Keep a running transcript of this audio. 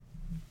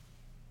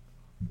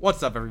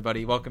What's up,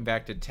 everybody? Welcome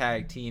back to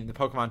Tag Team, the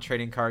Pokemon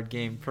trading card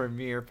game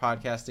premier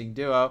podcasting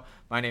duo.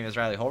 My name is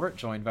Riley Holbert,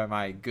 joined by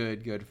my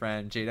good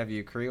friend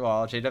JW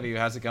Kriwal. JW,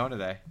 how's it going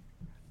today?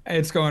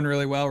 It's going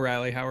really well,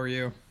 Riley. How are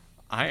you?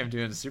 I am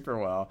doing super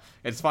well.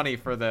 It's funny,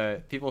 for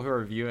the people who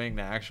are viewing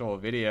the actual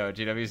video,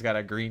 JW's got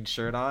a green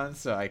shirt on,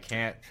 so I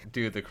can't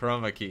do the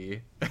chroma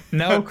key.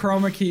 No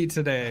chroma key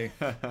today.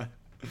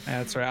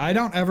 That's right. I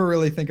don't ever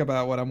really think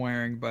about what I'm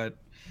wearing, but...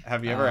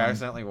 Have you ever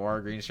accidentally wore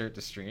a green shirt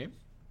to stream?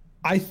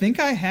 I think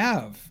I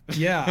have.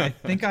 Yeah, I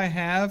think I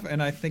have,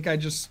 and I think I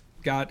just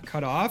got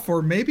cut off.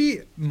 Or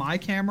maybe my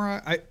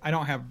camera, I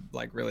don't have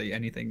like really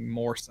anything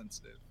more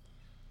sensitive.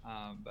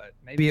 But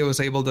maybe it was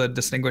able to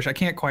distinguish. I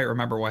can't quite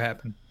remember what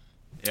happened.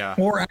 Yeah.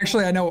 Or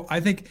actually, I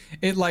think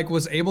it like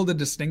was able to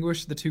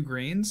distinguish the two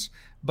greens,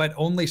 but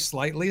only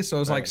slightly. So it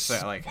was Right, like,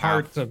 so, like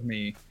parts half. of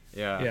me.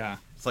 Yeah. Yeah.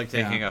 It's like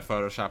taking a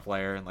Photoshop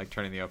layer and like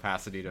turning the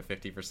opacity to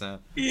 50%.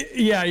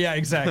 Yeah,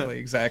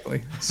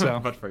 exactly. So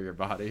But for your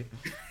body.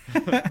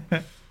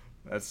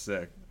 That's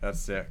sick.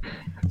 So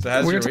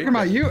how's we your were talking week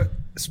about been? you.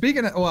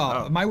 Speaking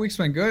of, my week's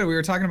been good. We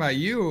were talking about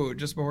you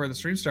just before the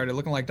stream started,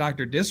 looking like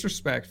Dr.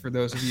 Disrespect for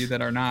those of you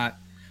that are not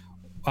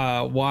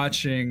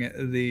watching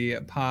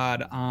the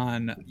pod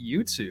on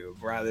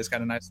YouTube. Riley's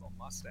got a nice little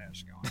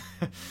mustache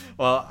going.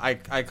 Well,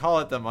 I call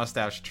it the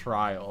mustache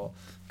trial,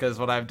 because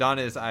what I've done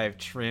is I've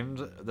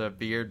trimmed the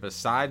beard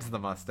besides the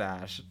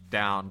mustache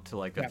down to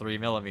like the 3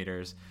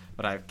 millimeters,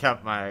 but I've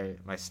kept my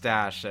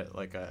stash at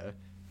like a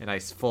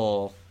nice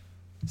full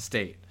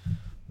state.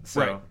 So,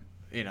 Right.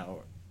 you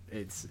know,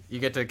 you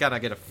get to kind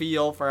of get a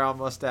feel for how a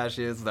mustache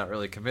is without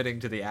really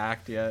committing to the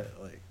act yet.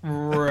 Like,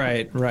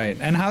 Right.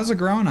 And how's it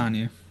growing on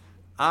you?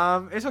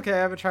 it's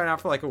okay. I've been trying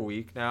out for like a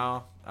week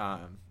now.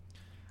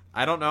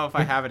 I don't know if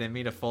I have it in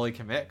me to fully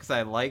commit, because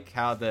I like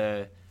how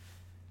the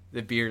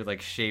beard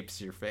like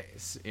shapes your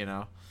face, you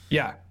know?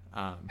 Yeah.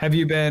 Have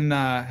you been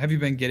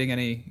getting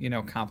any,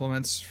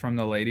 compliments from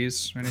the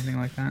ladies or anything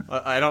like that?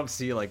 I don't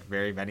see like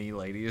very many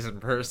ladies in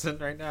person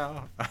right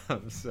now.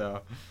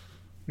 So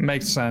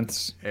Makes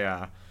sense.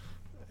 yeah.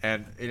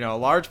 And, a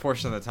large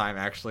portion of the time,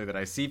 actually, that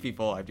I see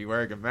people, I'd be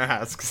wearing a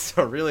mask.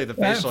 So really the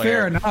facial fair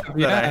hair enough. that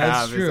Yeah, I that's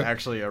have true. is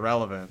actually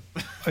irrelevant.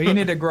 Oh, you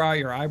need to grow out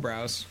your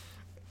eyebrows.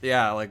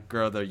 Yeah, like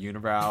grow the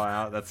unibrow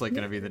out. That's like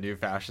going to be the new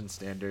fashion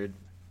standard.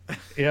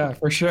 Yeah,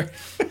 for sure.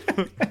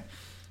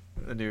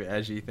 The new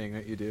edgy thing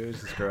that you do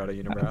is just grow out a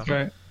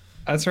unibrow.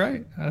 That's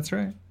right.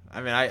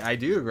 I mean, I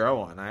do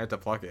grow one. I have to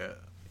pluck it.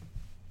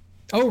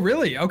 Oh,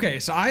 really? Okay,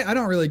 so I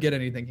don't really get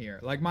anything here.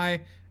 Like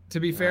to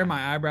be fair,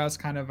 my eyebrows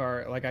kind of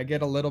are like, I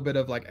get a little bit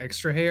of like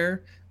extra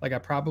hair. Like I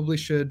probably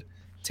should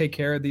take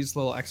care of these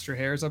little extra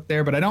hairs up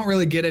there, but I don't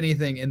really get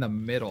anything in the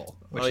middle.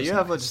 Well, you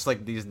have just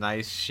like these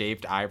nice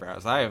shaped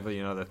eyebrows. I have,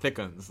 the thick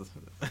ones.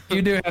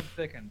 You do have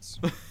thick ones.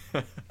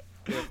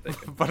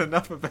 But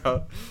enough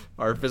about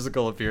our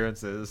physical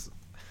appearances,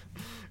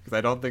 because I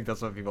don't think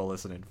that's what people are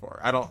listening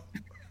for.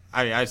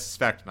 I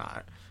suspect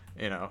not.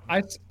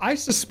 I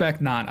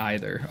suspect not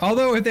either.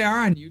 Although if they are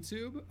on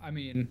YouTube, I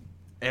mean,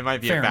 it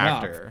might be fair a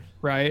factor, enough,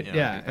 right?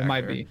 Yeah, it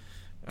might be.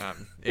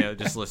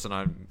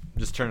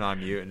 Just turn it on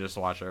mute and just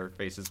watch our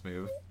faces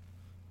move.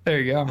 There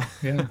you go.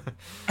 Yeah.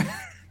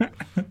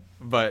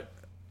 But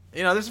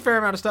there's a fair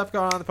amount of stuff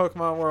going on in the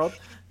Pokemon world.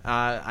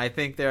 I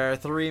think there are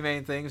 3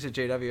 main things that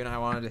JW and I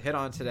wanted to hit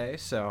on today.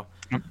 So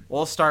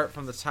we'll start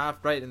from the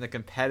top, right in the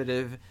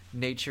competitive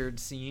natured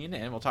scene,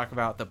 and we'll talk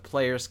about the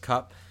Players'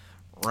 Cup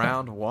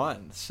round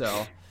 1.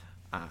 So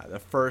the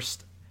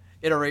first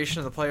iteration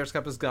of the Players'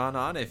 Cup has gone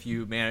on. If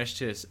you manage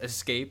to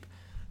escape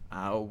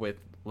with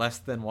less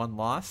than 1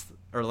 loss,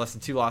 or less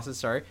than 2 losses,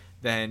 sorry,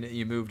 then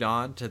you moved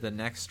on to the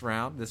next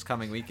round this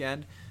coming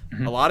weekend.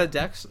 A lot of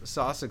decks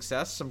saw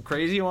success, some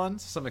crazy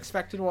ones, some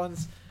expected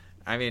ones.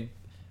 I mean,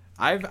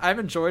 I've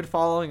enjoyed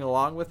following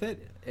along with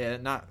it,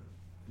 not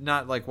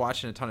like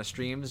watching a ton of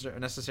streams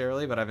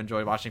necessarily, but I've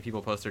enjoyed watching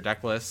people post their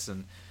deck lists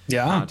and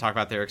talk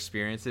about their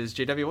experiences.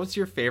 JW, what's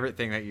your favorite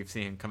thing that you've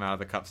seen come out of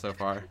the Cup so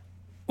far?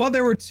 Well,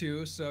 there were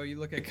 2. So you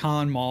look at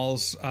Colin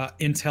Mall's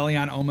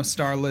Inteleon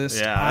Omastar list.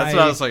 Yeah, that's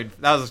what I was like.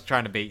 I was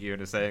trying to bait you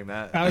into saying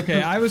that.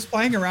 Okay, I was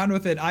playing around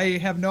with it. I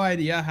have no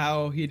idea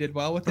how he did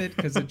well with it,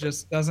 because it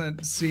just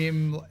doesn't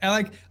seem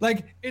like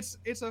it's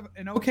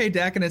an okay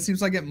deck, and it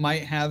seems like it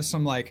might have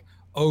some like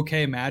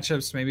okay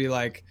matchups, maybe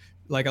like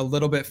a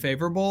little bit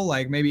favorable,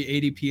 like maybe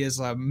ADP is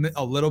a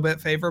little bit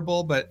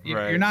favorable, but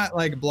you're not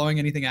like blowing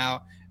anything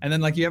out. And then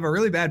like you have a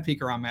really bad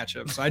peek around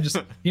matchup.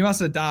 So he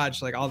must have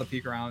dodged like all the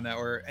peek around that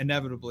were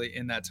inevitably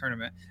in that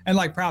tournament. And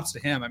like props to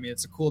him. I mean,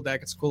 it's a cool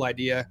deck. It's a cool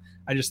idea.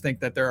 I just think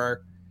that there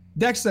are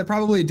decks that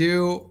probably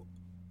do,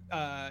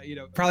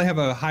 probably have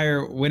a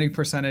higher winning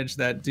percentage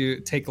that do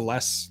take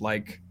less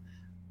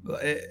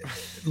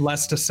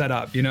to set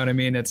up. You know what I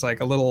mean? It's like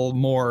a little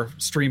more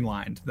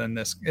streamlined than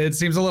this. It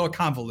seems a little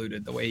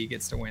convoluted the way he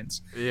gets to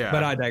wins. Yeah.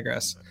 But I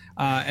digress.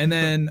 And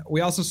then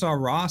we also saw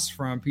Ross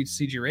from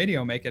PCG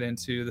Radio make it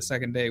into the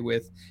second day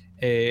with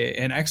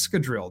an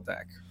Excadrill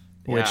deck.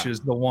 which is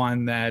the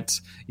one that,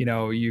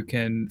 you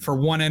can, for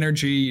 1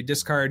 energy, you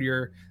discard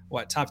your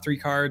top 3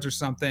 cards or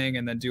something,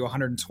 and then do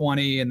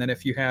 120. And then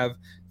if you have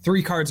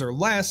 3 cards or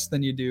less,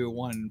 then you do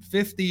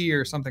 150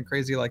 or something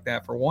crazy like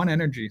that for 1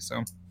 energy.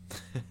 So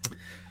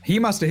he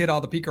must have hit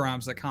all the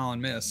Picaroms that Colin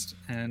missed.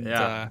 And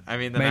the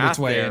math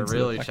there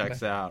really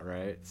checks out,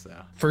 right? So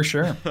for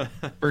sure.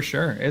 For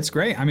sure. It's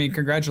great. I mean,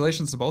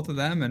 congratulations to both of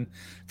them and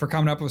for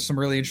coming up with some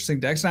really interesting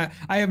decks. And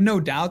I have no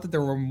doubt that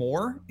there were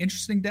more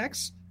interesting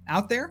decks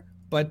out there,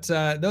 but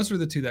those were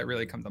the 2 that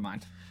really come to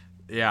mind.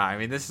 Yeah, I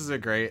mean, this is a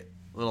great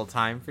little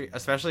time for you,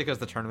 especially because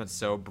the tournament's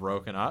so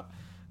broken up.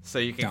 So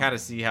you can kind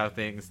of see how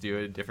things do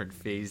in different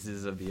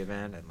phases of the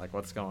event and like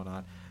what's going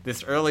on.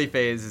 This early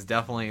phase is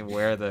definitely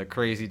where the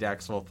crazy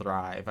decks will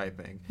thrive, I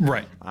think.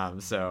 Right.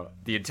 So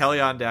the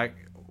Inteleon deck,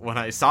 when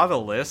I saw the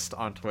list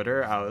on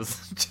Twitter, I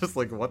was just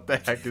like, what the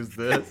heck is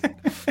this?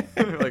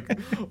 Like,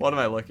 what am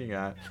I looking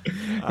at?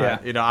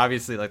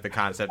 Obviously, like the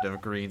concept of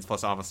greens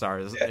plus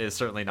Amistar is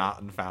certainly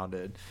not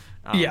unfounded.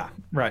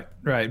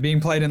 Right. Being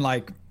played in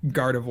like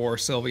Gardevoir,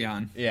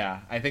 Sylveon.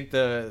 Yeah, I think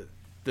the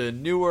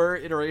newer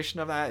iteration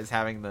of that is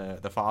having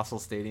the Fossil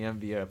Stadium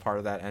be a part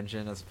of that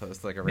engine as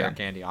opposed to like a Rare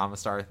Candy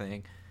Amistar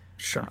thing.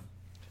 Sure.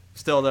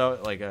 Still though,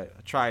 like a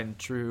tried and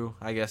true,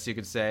 I guess you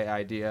could say,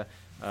 idea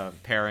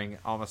of pairing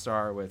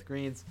Amistar with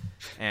greens.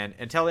 And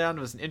Inteleon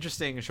was an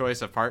interesting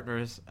choice of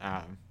partners.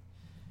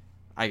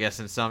 I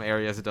guess in some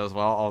areas it does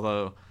well,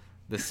 although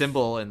the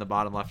symbol in the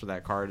bottom left of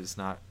that card is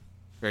not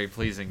very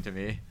pleasing to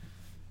me.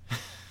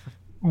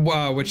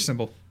 Wow, which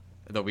symbol?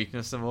 The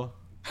weakness symbol.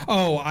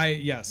 Oh,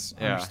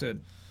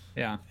 understood.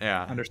 Yeah,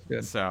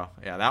 understood. So,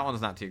 that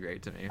one's not too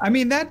great to me. I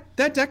mean, that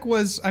deck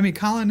was,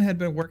 Colin had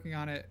been working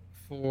on it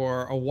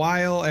for a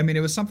while. I mean,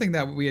 it was something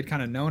that we had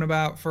kind of known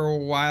about for a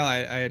while.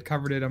 I had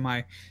covered it on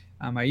my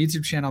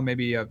YouTube channel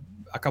maybe a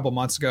couple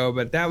months ago,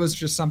 but that was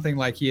just something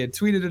like he had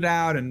tweeted it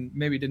out and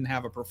maybe didn't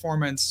have a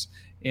performance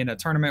in a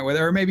tournament with it,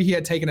 or maybe he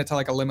had taken it to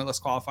like a Limitless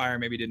qualifier,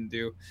 maybe didn't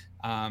do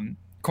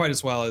quite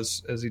as well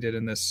as he did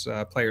in this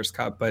Players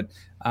Cup. But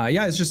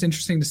it's just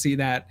interesting to see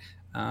that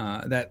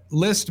that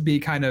list be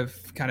kind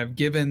of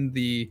given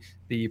the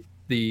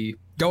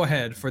go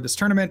ahead for this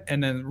tournament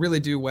and then really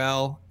do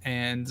well.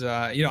 And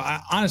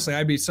honestly,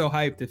 I'd be so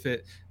hyped if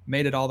it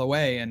made it all the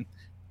way. And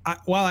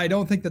while I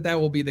don't think that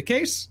will be the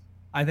case,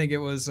 I think it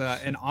was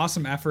an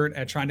awesome effort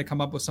at trying to come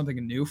up with something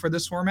new for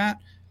this format.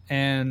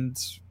 And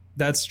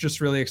that's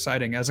just really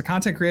exciting. As a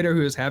content creator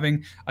who is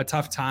having a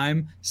tough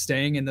time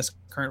staying in this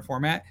current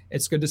format,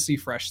 it's good to see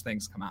fresh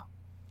things come out.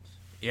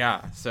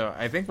 Yeah, so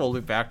I think we'll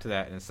loop back to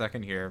that in a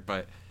second here,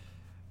 but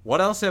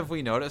what else have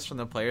we noticed from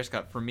the Players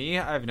Cup? For me,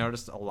 I've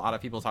noticed a lot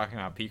of people talking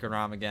about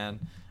Pikarom again.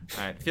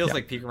 It feels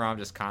like Pikarom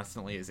just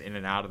constantly is in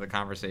and out of the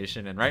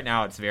conversation, and right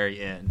now it's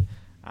very in.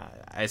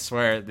 I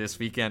swear this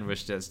weekend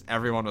was just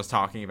everyone was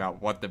talking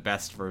about what the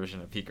best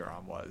version of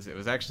Pikarom was. It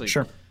was actually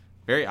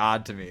very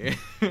odd to me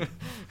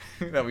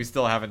that we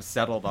still haven't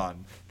settled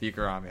on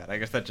Pikarom yet. I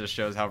guess that just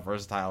shows how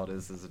versatile it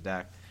is as a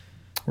deck.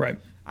 Right.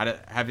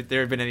 Have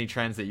there been any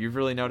trends that you've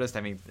really noticed?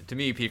 I mean, to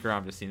me,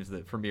 Pikarom just seems the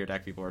premier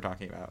deck people are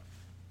talking about.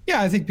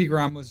 Yeah, I think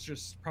Pikarom was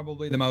just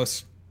probably the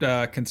most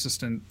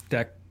consistent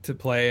deck to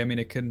play. I mean,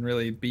 it couldn't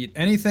really beat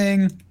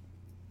anything.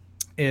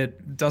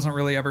 It doesn't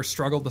really ever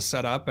struggle to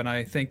set up, and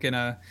I think in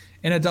a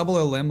double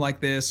elim like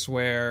this,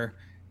 where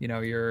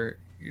you're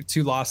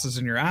 2 losses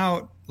and you're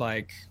out,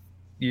 like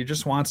you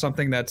just want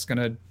something that's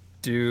gonna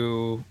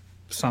do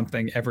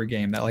something every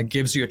game that like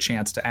gives you a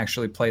chance to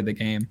actually play the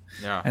game.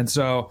 Yeah. And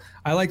so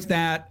I liked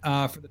that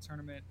for the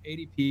tournament.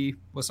 ADP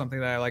was something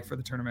that I liked for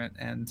the tournament,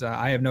 and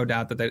I have no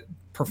doubt that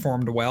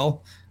performed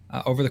well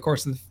over the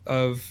course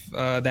of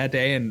that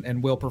day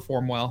and will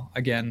perform well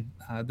again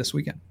this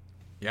weekend.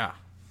 Yeah.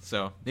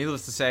 So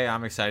needless to say,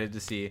 I'm excited to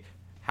see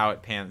how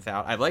it pans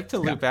out. I'd like to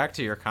loop back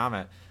to your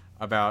comment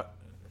about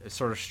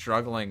sort of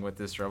struggling with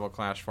this Rebel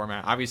Clash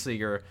format. Obviously,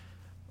 you're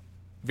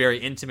very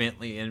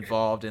intimately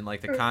involved in like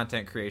the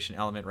content creation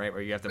element, right?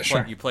 Where you have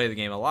to you play the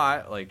game a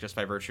lot, like just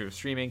by virtue of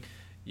streaming.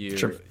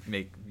 You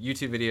make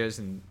YouTube videos,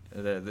 and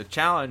the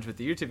challenge with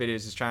the YouTube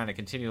videos is trying to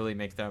continually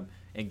make them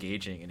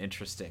engaging and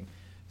interesting.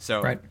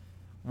 So,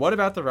 what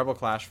about the Rebel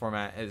Clash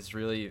format has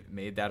really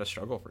made that a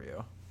struggle for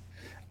you?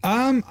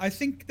 I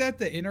think that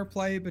the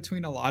interplay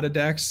between a lot of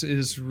decks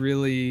is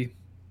really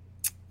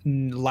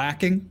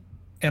lacking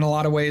in a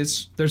lot of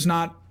ways. There's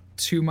not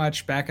too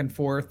much back and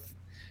forth.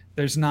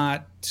 There's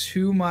not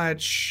too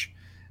much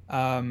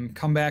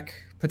comeback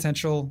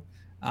potential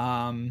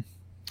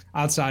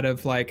outside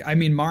of like, I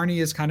mean,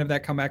 Marnie is kind of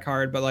that comeback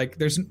card, but like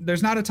there's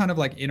not a ton of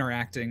like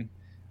interacting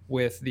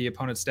with the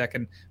opponent's deck.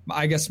 And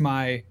I guess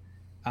my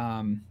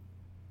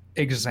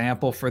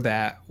example for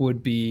that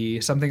would be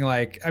something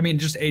like, I mean,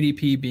 just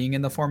ADP being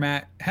in the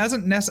format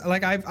hasn't necessarily,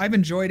 like I've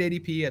enjoyed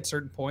ADP at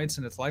certain points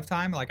in its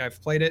lifetime. Like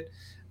I've played it.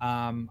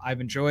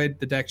 I've enjoyed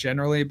the deck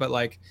generally, but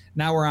like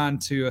now we're on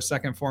to a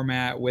second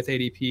format with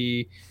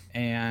ADP,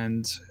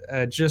 and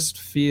just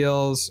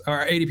feels,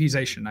 or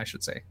ADPization, I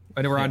should say.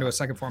 But we're on to a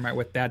second format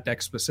with that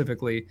deck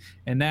specifically,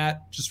 and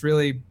that just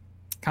really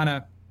kind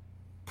of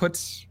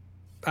puts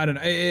I don't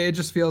know. It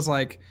just feels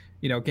like,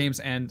 games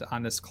end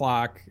on this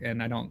clock,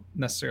 and I don't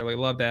necessarily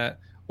love that.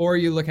 Or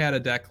you look at a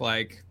deck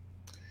like,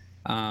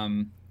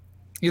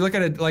 you look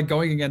at it like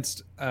going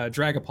against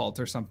Dragapult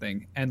or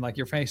something, and like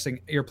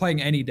you're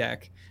playing any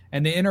deck,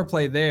 and the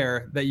interplay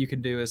there that you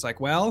can do is like,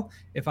 well,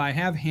 if I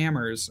have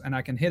hammers and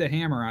I can hit a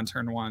hammer on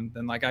turn one,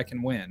 then like I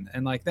can win.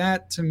 And like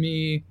that to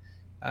me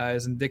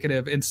is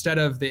indicative, instead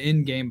of the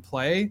in-game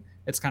play,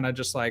 it's kind of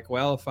just like,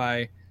 well, if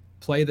I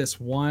play this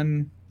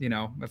one,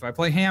 if I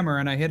play hammer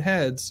and I hit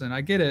heads and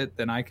I get it,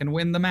 then I can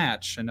win the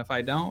match. And if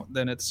I don't,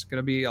 then it's going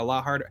to be a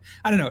lot harder.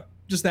 I don't know,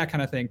 just that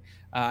kind of thing.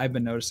 I've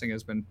been noticing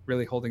has been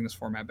really holding this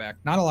format back.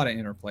 Not a lot of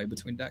interplay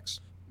between decks.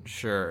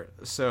 Sure.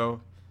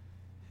 So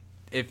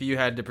if you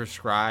had to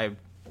prescribe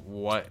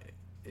what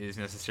is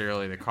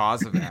necessarily the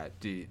cause of that,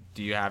 do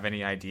you have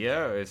any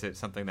idea? Or is it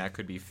something that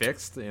could be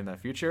fixed in the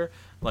future?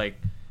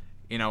 Like,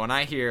 when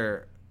I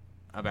hear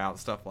about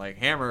stuff like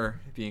hammer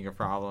being a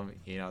problem,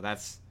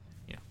 that's,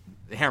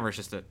 the hammer is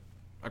just a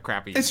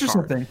crappy It's just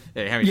card. a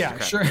thing. Yeah,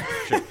 sure.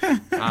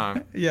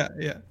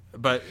 Yeah.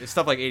 But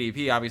stuff like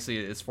ADP obviously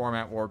is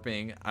format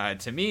warping.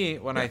 To me,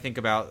 when I think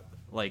about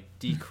like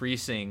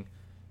decreasing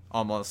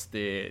almost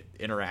the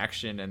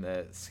interaction and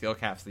the skill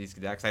caps of these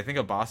decks, I think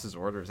of Boss's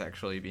Orders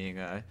actually being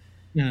a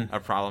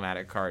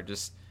problematic card.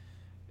 Just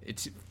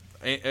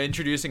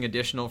introducing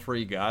additional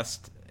free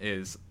gust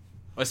is,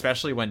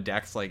 especially when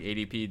decks like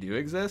ADP do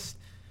exist,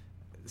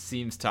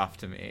 seems tough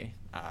to me.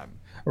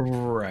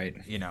 Right.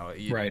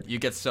 You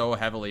get so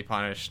heavily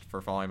punished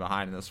for falling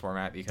behind in this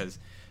format because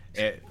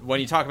when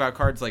you talk about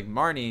cards like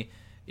Marnie,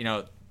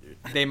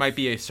 they might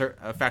be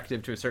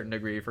effective to a certain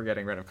degree for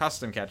getting rid of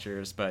custom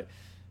catchers, but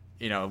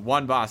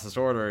one Boss's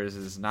Orders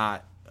is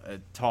not a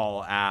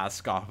tall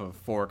ask off of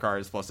 4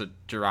 cards plus a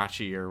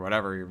Jirachi or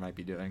whatever you might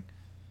be doing.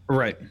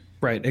 Right,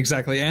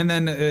 exactly. And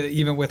then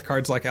even with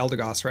cards like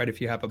Eldegoss, right?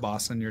 If you have a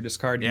boss in your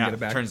discard, you can get it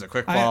back. Turns a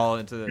quick ball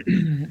into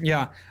the.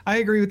 Yeah, I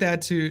agree with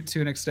that to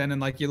an extent.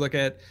 And like you look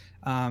at,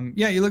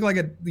 you look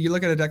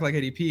at a deck like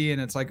ADP,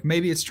 and it's like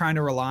maybe it's trying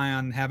to rely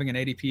on having an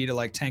ADP to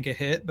like tank a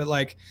hit, but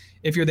like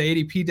if you're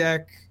the ADP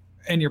deck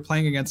and you're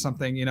playing against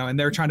something, and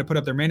they're trying to put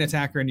up their main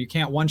attacker and you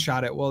can't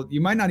one-shot it, well,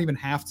 you might not even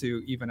have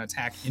to even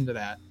attack into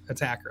that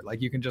attacker.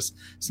 Like you can just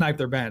snipe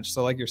their bench.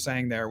 So like you're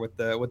saying there with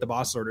the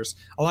Boss Orders,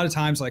 a lot of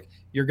times like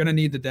you're going to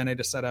need the Dene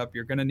to set up.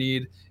 You're going to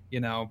need,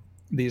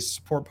 these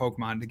support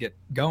Pokemon to get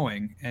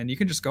going, and you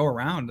can just go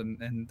around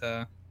and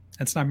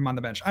snipe them on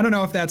the bench. I don't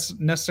know if that's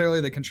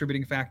necessarily the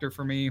contributing factor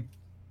for me,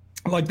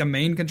 like the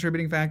main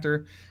contributing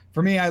factor.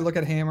 For me, I look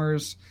at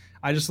hammers.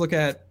 I just look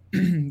at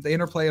the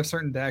interplay of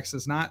certain decks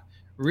as not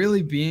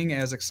really being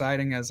as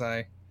exciting as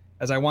I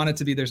want it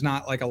to be. There's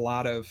not like a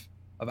lot of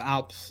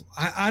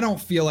I don't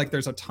feel like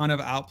there's a ton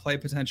of outplay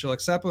potential,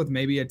 except with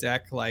maybe a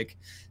deck like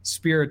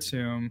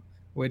Spiritomb,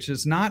 which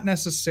is not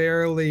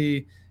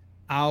necessarily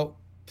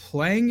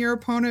outplaying your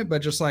opponent,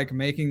 but just like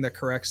making the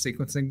correct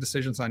sequencing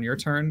decisions on your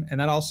turn. And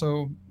that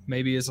also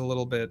maybe is a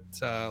little bit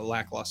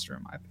lackluster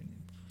in my opinion.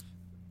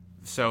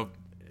 So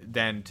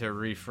then to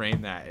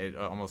reframe that, it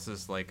almost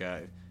is like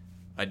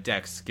a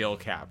deck skill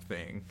cap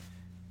thing.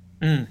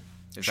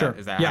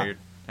 Is that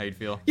how you'd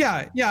feel?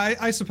 Yeah,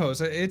 I suppose.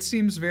 It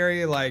seems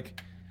very like,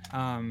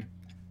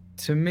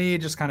 to me,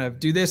 just kind of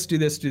do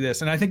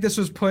this. And I think this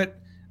was put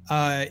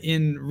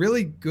in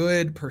really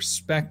good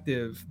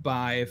perspective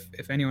by,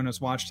 if anyone has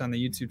watched on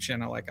the YouTube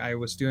channel, like I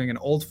was doing an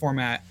old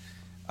format,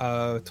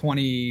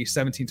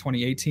 2017,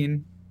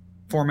 2018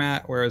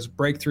 format, whereas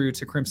Breakthrough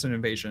to Crimson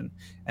Invasion.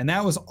 And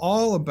that was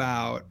all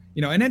about,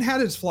 and it had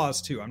its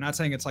flaws too. I'm not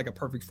saying it's like a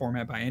perfect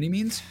format by any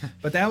means,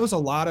 but that was a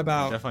lot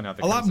about, definitely not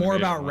the a lot more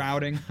Invasion about one.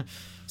 Routing.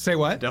 Say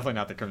what? Definitely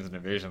not the Crimson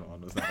Invasion one.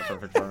 Was not a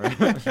perfect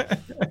format.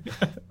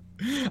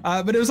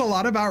 But it was a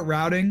lot about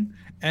routing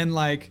and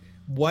like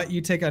what you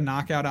take a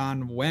knockout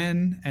on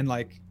when, and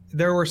like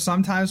there were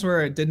some times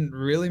where it didn't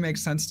really make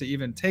sense to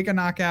even take a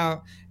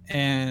knockout.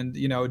 And, do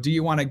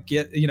you want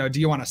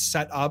to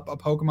set up a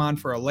Pokemon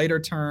for a later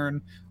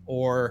turn,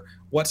 or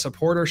what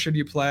supporter should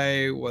you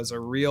play was a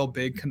real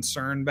big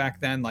concern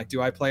back then. Like,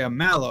 do I play a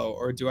Mallow,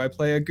 or do I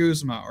play a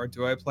Guzma, or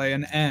do I play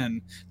an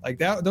N? Like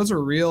that, those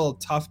are real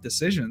tough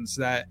decisions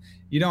that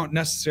you don't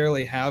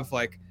necessarily have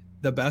like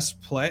the best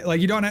play.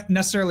 Like you don't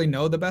necessarily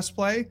know the best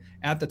play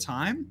at the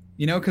time,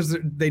 because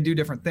they do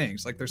different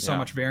things. Like there's so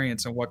much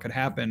variance in what could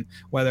happen,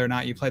 whether or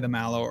not you play the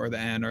Mallow or the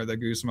N or the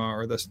Guzma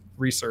or the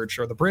Research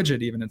or the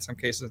Bridget, even in some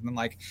cases. And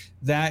like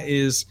that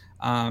is,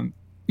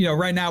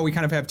 right now we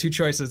kind of have two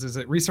choices. Is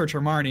it Research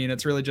or Marnie? And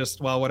it's really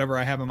just, well, whatever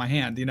I have in my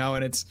hand,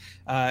 and it's,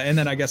 and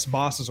then I guess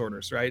Boss's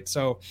Orders, right?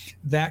 So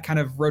that kind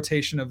of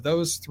rotation of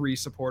those 3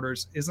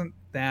 supporters isn't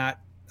that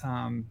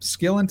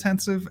skill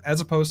intensive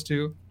as opposed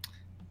to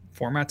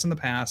formats in the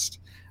past.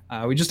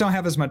 We just don't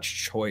have as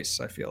much choice,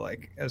 I feel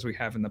like, as we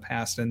have in the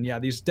past. And yeah,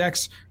 these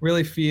decks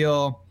really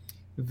feel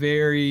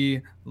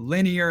very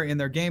linear in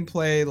their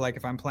gameplay. Like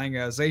if I'm playing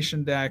a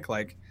Zacian deck,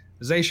 like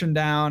Zacian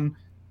down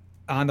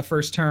on the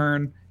first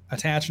turn,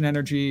 attach an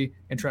energy,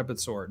 Intrepid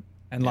Sword,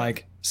 and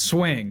like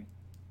swing,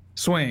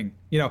 swing,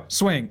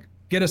 swing,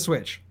 get a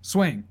switch,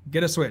 swing,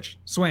 get a switch,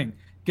 swing,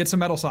 get some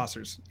metal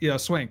saucers,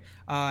 swing.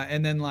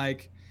 And then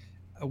like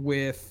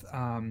with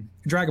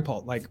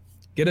Dragapult, like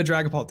get a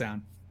Dragapult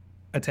down,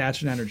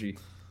 attach an energy.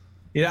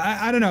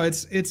 I don't know.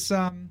 It's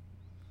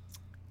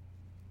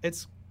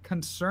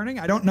concerning.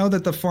 I don't know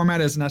that the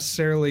format is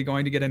necessarily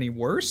going to get any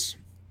worse.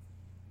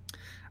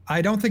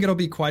 I don't think it'll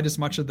be quite as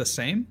much of the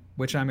same,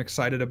 which I'm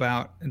excited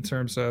about in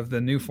terms of the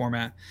new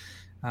format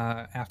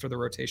after the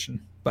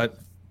rotation. But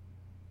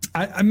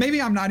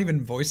maybe I'm not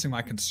even voicing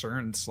my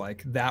concerns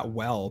like that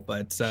well,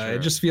 but sure. It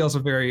just feels a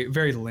very,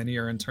 very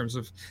linear in terms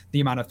of the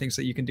amount of things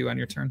that you can do on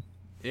your turn.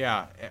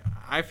 Yeah,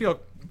 I feel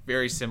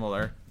very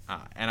similar.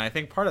 And I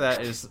think part of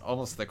that is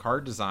almost the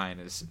card design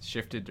is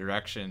shifted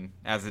direction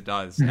as it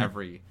does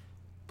every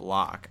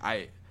block.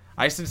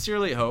 I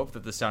sincerely hope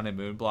that the Sun and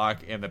Moon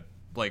block in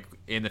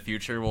the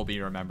future will be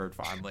remembered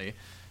fondly.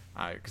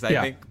 Because I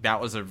think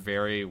that was a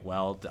very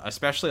well,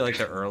 especially like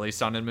the early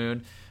Sun and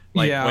Moon.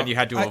 When you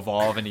had to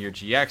evolve into your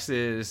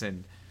GXs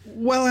and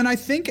I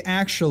think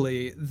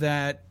actually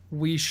that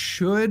we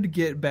should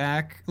get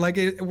back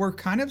we're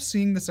kind of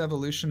seeing this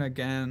evolution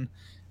again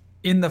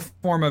in the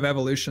form of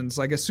evolutions.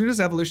 Like as soon as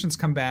evolutions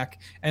come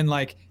back and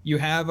like you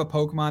have a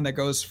Pokemon that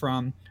goes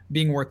from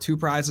being worth 2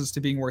 prizes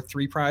to being worth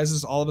 3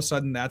 prizes, all of a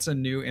sudden that's a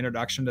new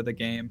introduction to the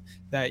game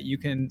that you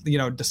can,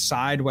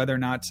 decide whether or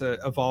not to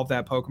evolve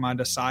that Pokemon,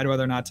 decide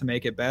whether or not to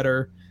make it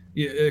better,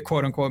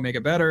 quote unquote, make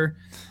it better.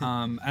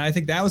 And I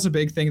think that was a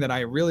big thing that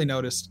I really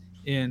noticed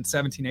in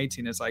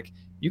 17-18 is like,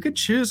 you could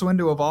choose when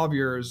to evolve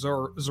your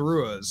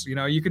Zoruas,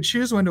 you could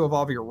choose when to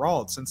evolve your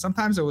Ralts. And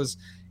sometimes it was,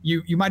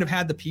 you might've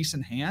had the piece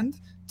in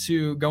hand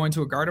to go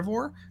into a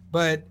Gardevoir,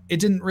 but it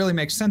didn't really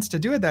make sense to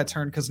do it that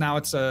turn because now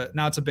it's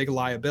a big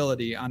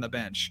liability on the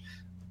bench.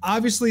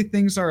 Obviously,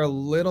 things are a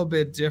little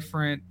bit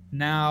different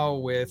now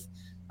with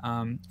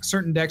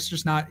certain decks.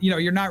 Just not,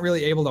 you're not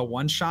really able to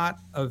one-shot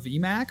a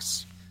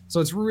VMAX, so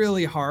it's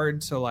really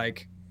hard to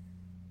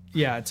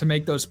to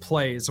make those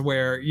plays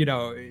where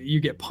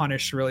you get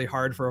punished really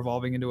hard for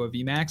evolving into a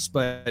VMAX.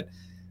 But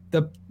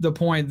the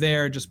point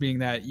there just being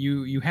that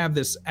you have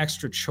this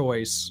extra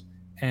choice.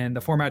 And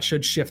the format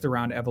should shift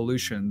around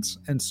evolutions.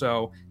 And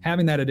so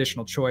having that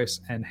additional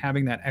choice and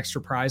having that extra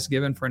prize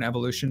given for an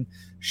evolution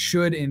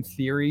should, in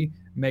theory,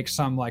 make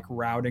some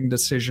routing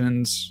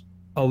decisions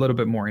a little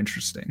bit more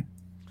interesting.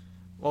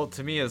 Well,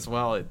 to me as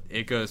well,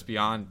 it goes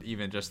beyond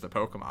even just the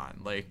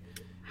Pokemon.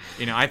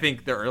 I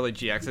think the early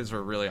GXs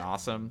were really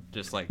awesome,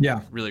 just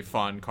really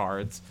fun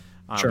cards.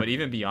 Sure. But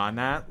even beyond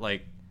that,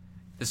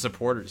 the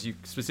supporters, you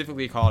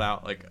specifically called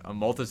out a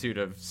multitude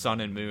of Sun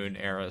and Moon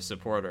era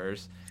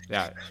supporters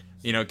that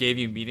gave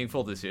you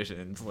meaningful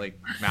decisions.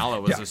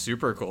 Mallow was a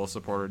super cool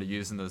supporter to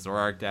use in the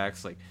Zoroark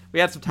decks. We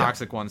had some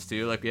toxic ones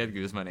too, we had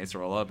Guzma and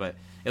Acerola, but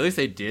at least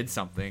they did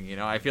something.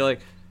 I feel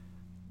like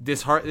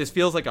this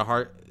feels like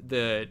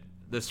the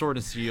Sword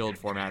and Shield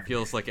format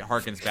feels like it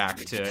harkens back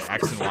to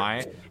X and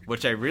Y,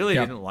 which I really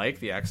didn't like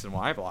the X and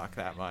Y block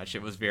that much.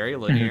 It was very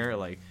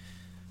linear.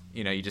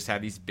 You just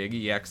had these big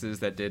EXs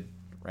that did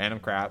random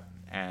crap,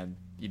 and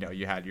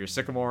you had your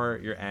Sycamore,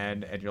 your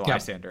N, and your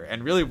Lysander.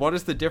 And really, what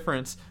is the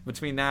difference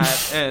between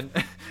that and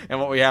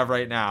what we have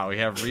right now? We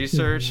have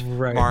Research,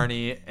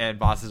 Marnie, and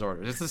Boss's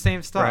Orders. It's the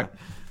same stuff.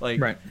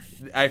 Right.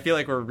 I feel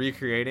like we're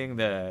recreating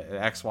the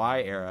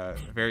XY era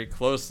very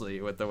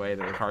closely with the way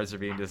that the cards are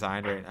being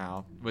designed right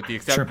now, with the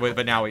exception,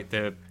 but now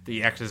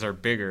the X's are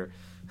bigger.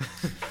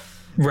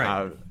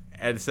 Right.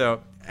 And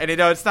so,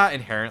 it's not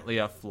inherently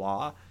a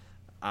flaw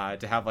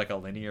to have a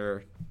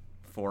linear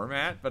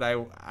format, but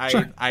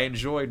I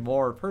enjoyed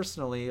more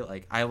personally.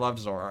 I love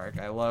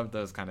Zoroark, I love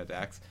those kind of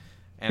decks,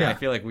 and I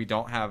feel like we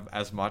don't have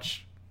as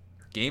much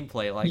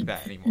gameplay like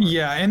that anymore.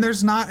 And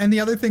there's not, and the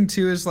other thing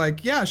too is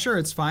sure,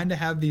 it's fine to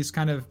have these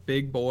kind of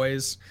big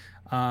boys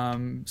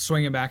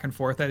swinging back and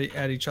forth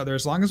at each other,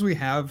 as long as we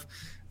have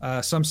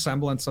some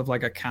semblance of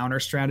a counter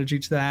strategy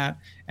to that.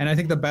 And I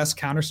think the best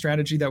counter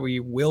strategy that we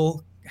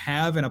will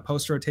have in a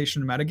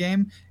post-rotation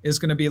metagame is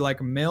going to be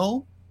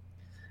Mill,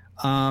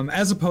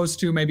 as opposed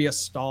to maybe a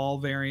stall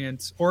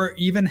variant, or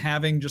even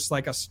having just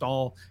a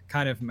stall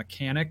kind of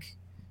mechanic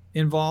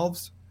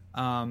involved.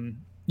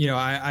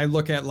 I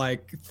look at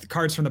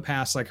cards from the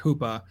past,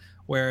 Hoopa,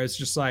 where it's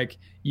just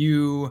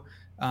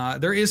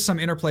there is some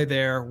interplay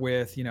there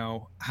with,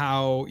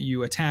 how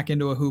you attack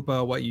into a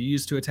Hoopa, what you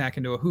use to attack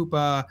into a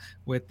Hoopa,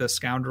 with the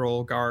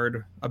Scoundrel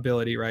Guard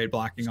ability, right?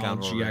 Blocking all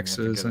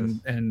GXs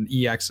and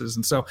EXs.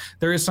 And so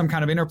there is some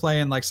kind of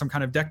interplay and some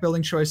kind of deck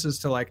building choices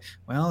to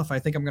if I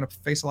think I'm going to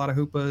face a lot of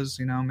Hoopas,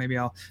 maybe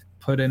I'll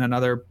put in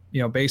another,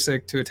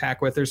 basic to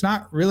attack with. There's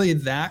not really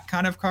that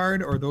kind of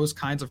card or those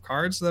kinds of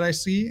cards that I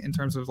see in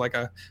terms of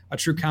a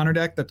true counter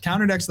deck. The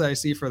counter decks that I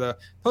see for the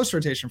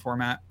post-rotation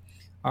format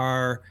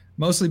are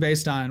mostly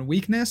based on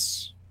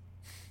weakness,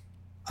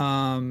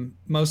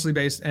 mostly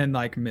based and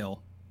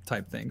mill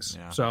type things.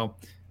 Yeah. So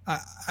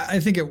I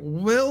think it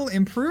will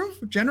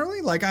improve generally.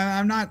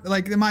 I'm not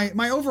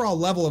my overall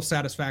level of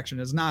satisfaction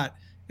is not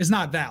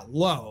that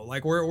low.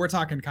 We're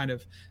talking kind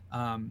of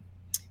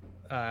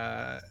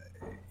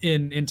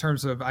in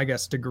terms of, I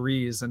guess,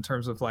 degrees, in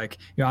terms of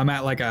I'm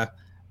at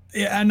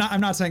Yeah,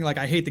 I'm not saying like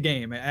I hate the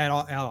game at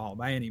all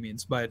by any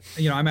means, but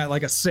I'm at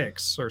like a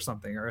 6 or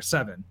something, or a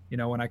 7,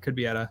 when I could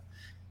be at a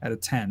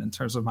 10 in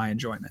terms of my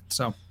enjoyment.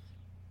 So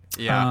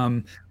Yeah.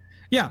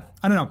 Yeah,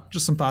 I don't know,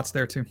 just some thoughts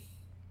there too.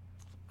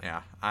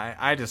 Yeah,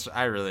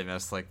 I really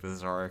miss like the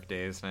Zoroark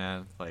days,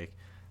 man. Like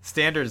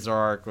standard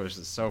Zoroark was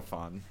just so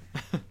fun.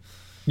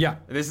 Yeah,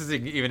 This is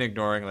even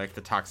ignoring like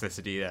the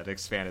toxicity that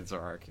expanded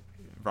Zoroark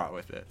brought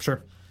with it.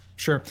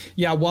 Sure.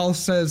 Yeah, Wall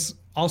says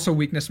also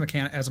weakness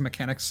mechanic as a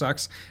mechanic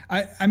sucks.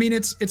 I mean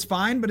it's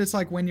fine, but it's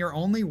like when your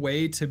only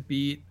way to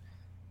beat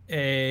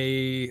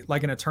an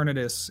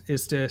Eternatus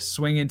is to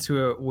swing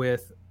into it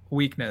with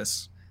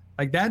weakness.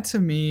 Like that to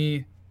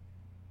me,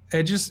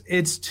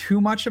 it's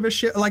too much of a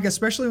shit. Like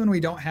especially when we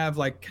don't have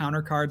like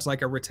counter cards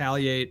like a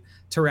Retaliate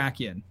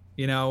Terrakion.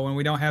 When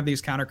we don't have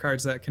these counter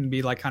cards that can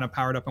be like kind of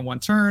powered up in one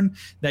turn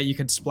that you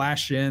can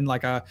splash in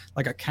like a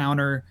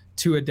counter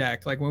to a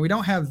deck. Like when we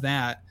don't have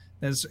that,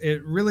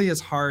 it really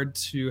is hard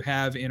to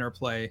have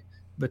interplay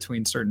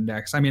between certain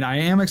decks. I mean, I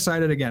am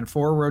excited again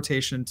for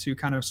rotation to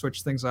kind of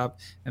switch things up,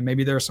 and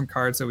maybe there are some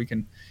cards that we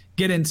can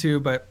get into,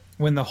 but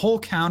when the whole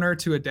counter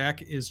to a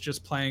deck is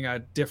just playing a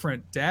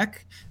different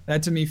deck,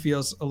 that to me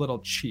feels a little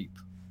cheap.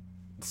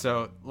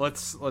 So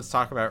let's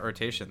talk about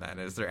rotation then.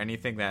 Is there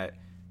anything that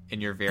in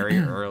your very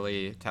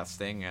early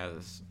testing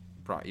has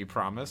brought you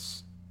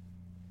promise?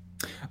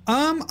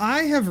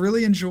 I have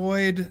really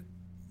enjoyed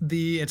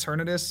the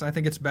Eternatus. I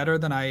think it's better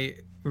than I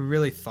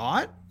really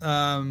thought,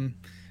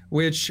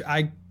 which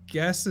I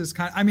guess is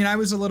kind of, I mean, I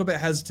was a little bit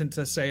hesitant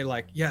to say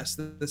like, yes,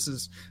 this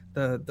is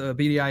the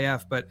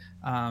BDIF, but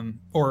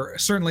or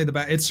certainly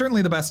it's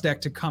certainly the best deck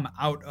to come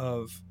out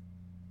of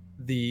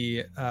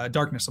the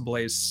Darkness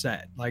Ablaze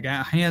set, like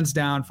hands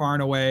down, far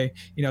and away.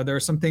 There are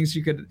some things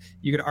you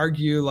could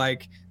argue,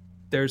 like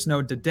there's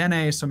no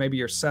Dedenne, so maybe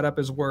your setup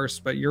is worse,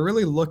 but you're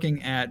really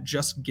looking at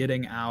just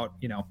getting out,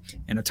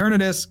 an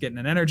Eternatus, getting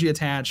an energy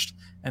attached,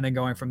 and then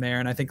going from there.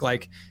 And I think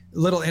like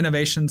little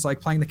innovations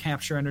like playing the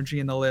capture energy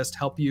in the list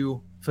help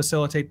you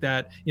facilitate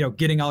that,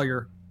 getting all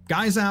your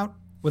guys out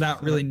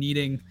without really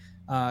needing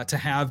to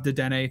have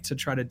Dedenne to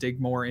try to dig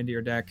more into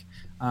your deck.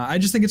 I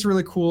just think it's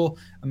really cool.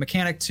 A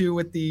mechanic too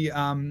with the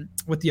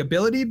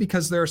ability,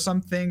 because there are some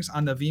things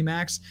on the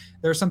VMAX,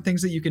 there are some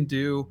things that you can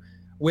do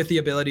with the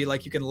ability,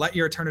 like you can let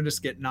your Eternatus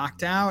get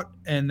knocked out,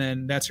 and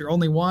then that's your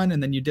only one,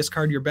 and then you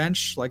discard your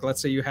bench. Like let's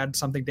say you had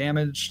something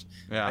damaged,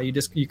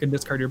 you can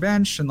discard your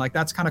bench, and like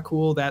that's kind of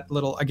cool. That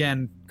little,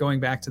 again, going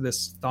back to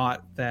this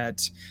thought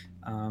that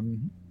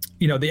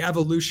the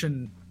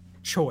evolution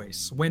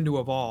choice, when to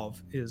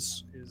evolve,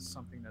 is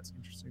something that's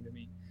interesting to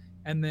me.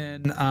 And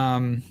then I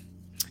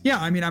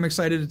mean, I'm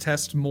excited to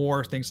test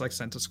more things like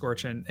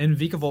Centiskorch and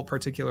Vikavolt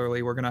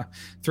particularly. We're gonna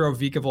throw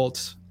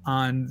Vikavolt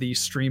on the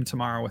stream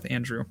tomorrow with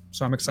Andrew,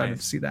 so I'm excited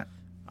to see that.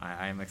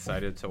 I'm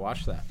excited to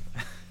watch that.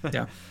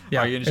 Yeah.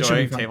 Are you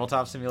enjoying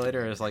Tabletop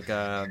Simulator as like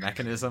a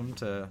mechanism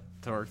to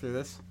work through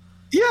this?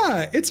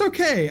 Yeah, it's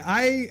okay.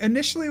 I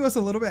initially was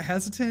a little bit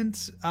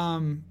hesitant,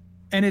 and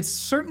it's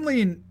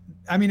certainly,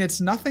 I mean,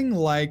 it's nothing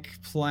like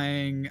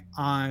playing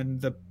on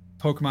the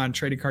Pokemon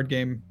trading card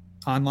game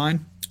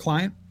online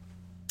client,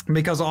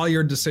 because all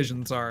your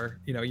decisions are,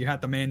 you have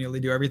to manually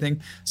do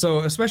everything. So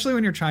especially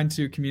when you're trying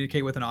to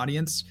communicate with an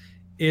audience,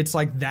 it's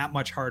like that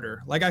much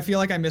harder. Like I feel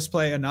like I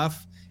misplay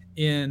enough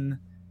in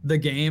the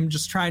game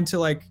just trying to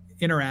like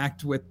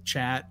interact with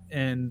chat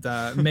and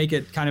make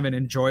it kind of an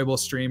enjoyable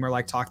stream, or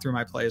like talk through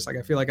my plays. Like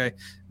I feel like I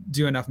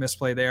do enough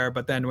misplay there,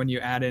 but then when you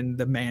add in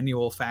the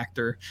manual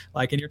factor,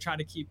 like, and you're trying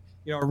to keep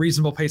a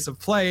reasonable pace of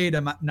play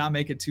to not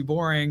make it too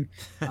boring,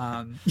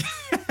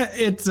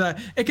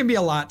 it can be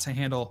a lot to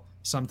handle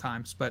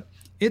sometimes, but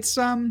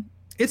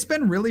it's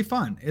been really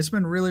fun. It's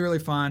been really, really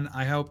fun.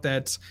 I hope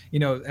that,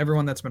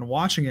 everyone that's been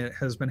watching it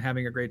has been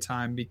having a great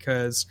time,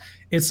 because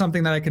it's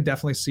something that I could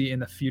definitely see in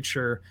the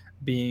future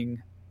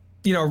being,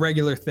 a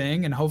regular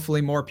thing. And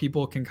hopefully more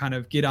people can kind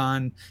of get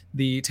on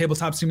the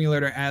Tabletop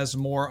Simulator as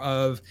more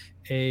of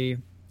a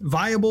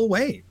viable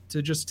way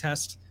to just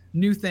test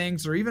new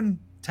things, or even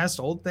test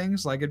old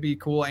things. Like it'd be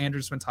cool.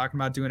 Andrew's been talking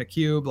about doing a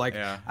cube. Like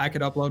I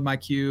could upload my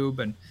cube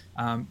and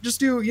just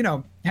do,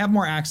 have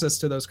more access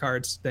to those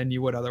cards than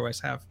you would otherwise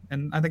have.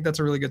 And I think that's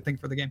a really good thing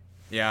for the game.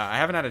 Yeah, I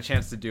haven't had a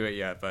chance to do it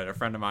yet, but a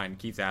friend of mine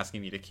keeps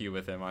asking me to queue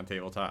with him on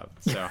Tabletop.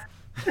 So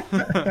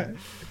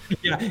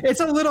yeah,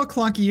 it's a little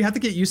clunky. You have to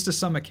get used to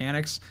some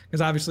mechanics,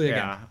 because obviously,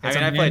 again, I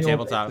mean, I play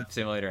Tabletop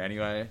Simulator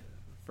anyway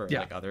for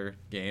like other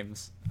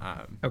games.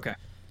 Okay.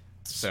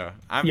 So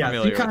I'm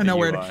familiar. You kind of know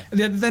where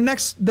the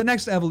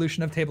next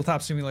evolution of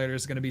Tabletop Simulator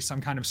is going to be some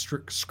kind of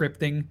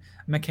scripting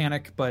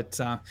mechanic, but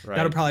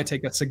that'll probably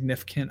take a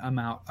significant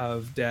amount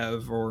of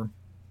dev, or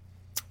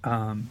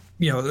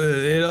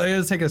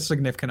it'll take a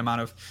significant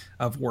amount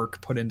of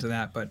work put into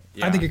that. But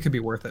I think it could be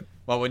worth it.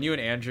 Well, when you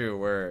and Andrew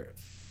were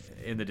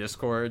in the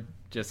Discord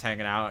just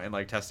hanging out and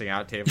like testing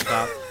out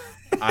Tabletop,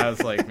 I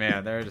was like,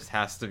 man, there just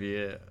has to be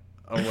a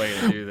way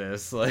to do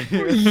this. Like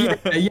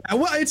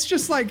well, it's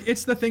just like,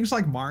 it's the things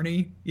like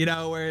Marnie,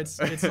 where it's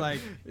like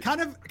kind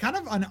of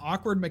an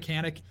awkward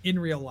mechanic in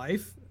real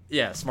life,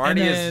 Yes,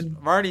 then,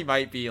 Marty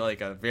might be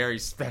like a very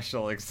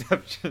special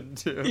exception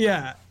too.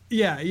 Yeah.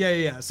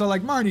 So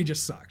like Marnie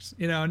just sucks,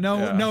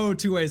 no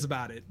two ways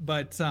about it.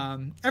 But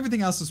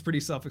everything else is pretty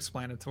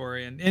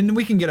self-explanatory, and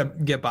we can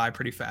get by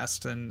pretty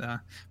fast and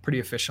pretty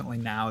efficiently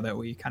now that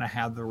we kind of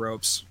have the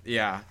ropes.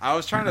 Yeah, I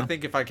was trying to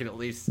think if I could at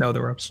least know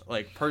the ropes.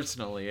 Like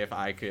personally, if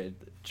I could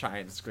try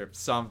and script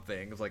some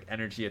things like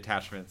energy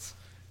attachments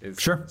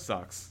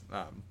sucks.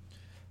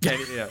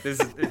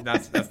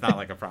 That's not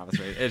like a promise,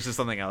 right? It's just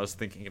something I was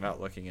thinking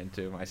about looking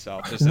into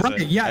myself. Just as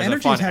a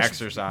fun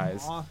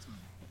exercise. Awesome.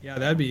 Yeah,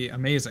 that'd be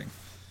amazing.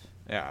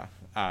 Yeah,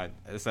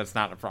 that's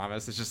not a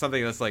promise. It's just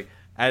something that's like,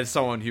 as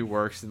someone who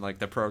works in like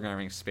the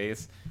programming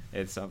space,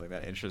 it's something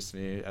that interests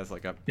me as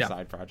like a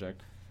side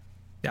project.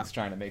 Yeah, it's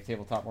trying to make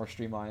tabletop more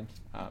streamlined.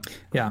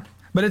 Yeah,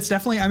 but it's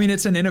definitely, I mean,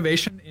 it's an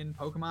innovation in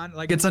Pokemon.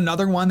 Like, it's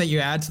another one that you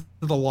add to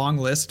the long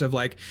list of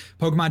like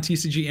Pokemon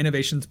TCG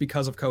innovations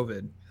because of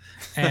COVID.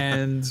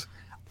 And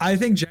I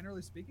think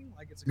generally speaking,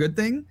 like, it's a good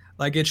thing.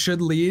 Like, it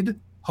should lead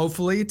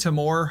hopefully to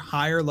more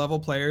higher level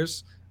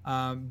players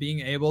being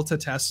able to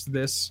test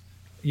this,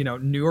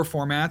 newer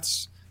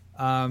formats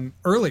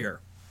earlier,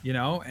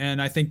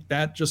 and I think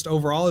that just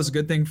overall is a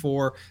good thing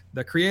for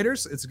the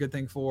creators. It's a good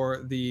thing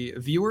for the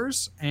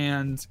viewers,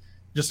 and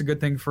just a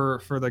good thing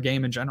for the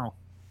game in general.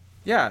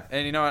 Yeah,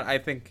 and you know what? I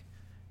think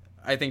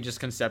just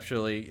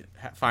conceptually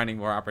finding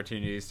more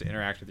opportunities to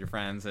interact with your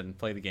friends and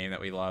play the game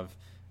that we love,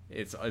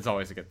 it's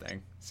always a good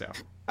thing. So.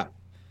 Yeah,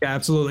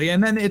 absolutely.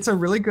 And then it's a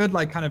really good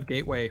like kind of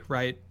gateway,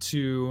 right,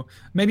 to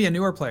maybe a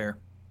newer player.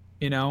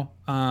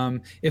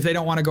 If they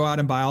don't want to go out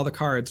and buy all the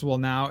cards, well,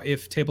 now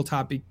if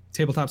Tabletop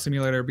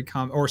Simulator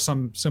or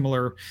some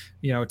similar,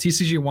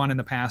 TCG won in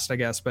the past, I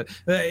guess. But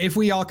if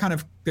we all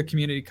the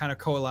community kind of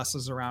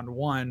coalesces around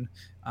one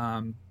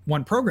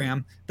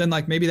program, then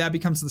like maybe that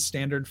becomes the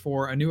standard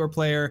for a newer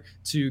player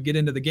to get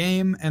into the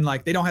game, and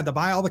like they don't have to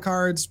buy all the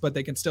cards, but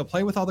they can still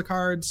play with all the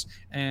cards.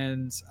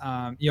 And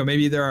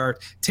maybe there are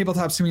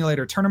Tabletop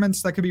Simulator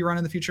tournaments that could be run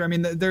in the future. I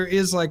mean, there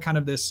is like kind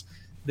of this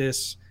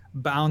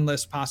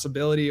boundless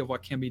possibility of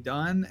what can be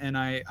done, and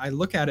I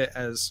look at it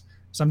as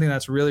something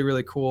that's really,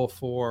 really cool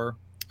for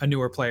a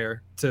newer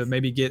player to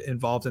maybe get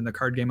involved in the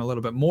card game a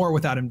little bit more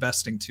without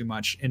investing too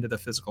much into the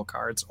physical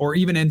cards or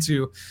even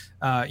into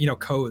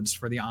codes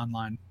for the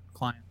online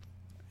client.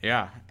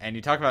 Yeah, and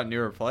you talk about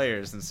newer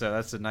players, and so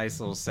that's a nice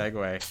little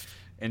segue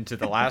into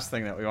the last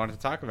thing that we wanted to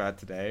talk about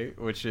today,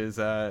 which is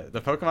the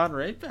Pokemon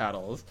raid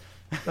battles.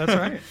 That's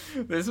right.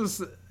 This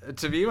was,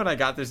 to me, when I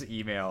got this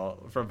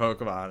email from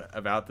Pokemon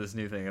about this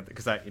new thing,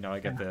 because I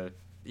get the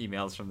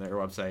emails from their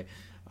website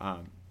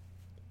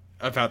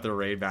about the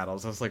raid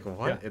battles. I was like,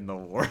 what in the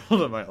world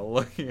am I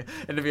looking at?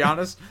 And to be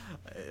honest,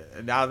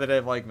 now that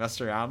I've like messed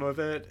around with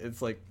it,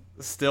 it's like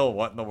still,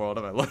 what in the world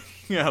am I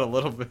looking at a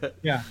little bit?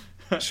 Yeah,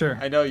 sure.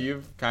 I know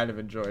you've kind of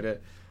enjoyed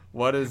it.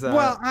 What is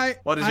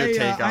what is your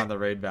take on the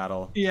raid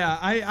battle? Yeah,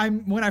 I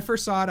when I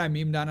first saw it, I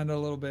memed on it a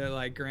little bit.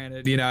 Like,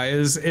 granted,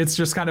 it's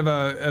just kind of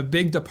a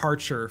big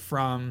departure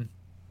from,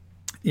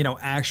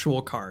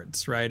 actual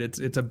cards, right?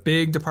 It's a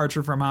big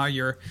departure from how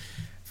you're,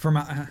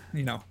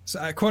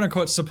 quote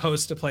unquote,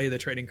 supposed to play the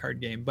trading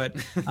card game. But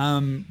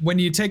when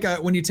you take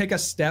a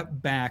step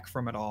back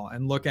from it all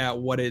and look at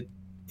what it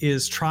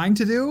is trying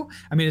to do,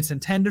 I mean, it's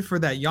intended for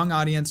that young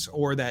audience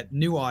or that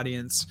new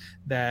audience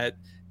that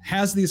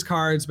has these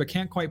cards but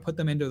can't quite put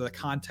them into the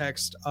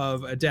context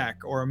of a deck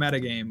or a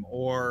metagame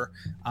or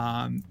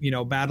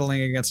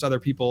battling against other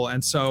people.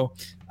 And so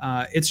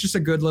it's just a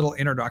good little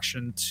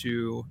introduction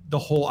to the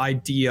whole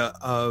idea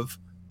of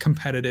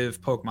competitive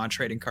Pokemon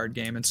trading card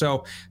game. And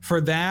so for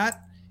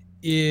that,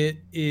 it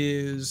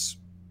is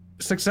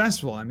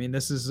successful. I mean,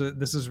 this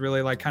is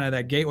really like kind of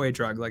that gateway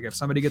drug. Like, if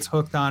somebody gets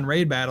hooked on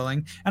raid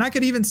battling, and I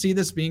could even see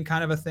this being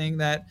kind of a thing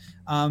that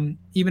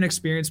even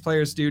experienced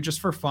players do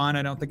just for fun.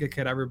 I don't think it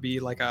could ever be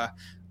like a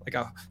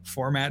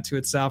format to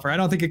itself, or I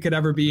don't think it could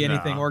ever be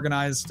anything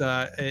organized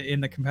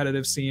in the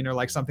competitive scene, or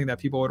like something that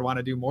people would want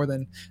to do more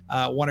than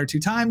one or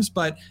two times.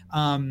 But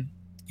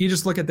you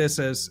just look at this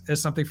as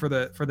something for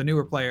the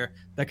newer player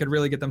that could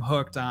really get them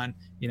hooked on,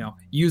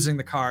 using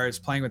the cards,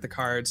 playing with the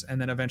cards,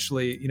 and then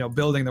eventually,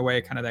 building the way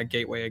kind of that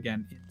gateway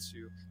again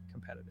into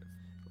competitive.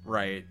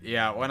 Right.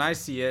 Yeah. When I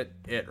see it,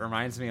 it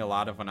reminds me a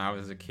lot of when I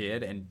was a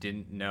kid and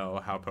didn't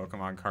know how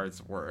Pokemon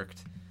cards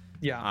worked.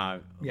 Yeah.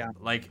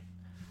 Like,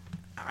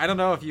 I don't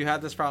know if you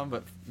had this problem,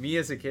 but me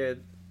as a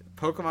kid,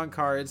 Pokemon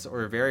cards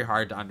were very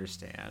hard to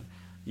understand.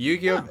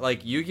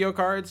 Yu-Gi-Oh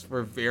cards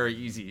were very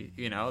easy.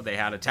 They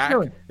had attack,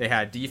 they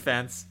had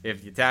defense.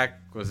 If the attack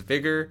was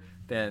bigger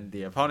than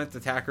the opponent's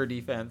attack or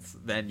defense,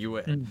 then you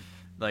win.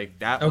 Like,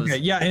 that was... Okay,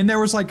 yeah, and there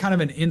was like kind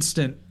of an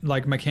instant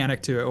like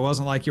mechanic to it. It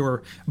wasn't like you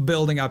were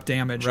building up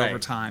damage over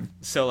time.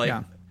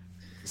 So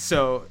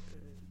so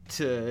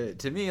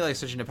to me, like,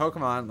 switching to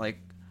Pokemon, like,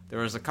 there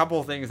was a couple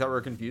of things that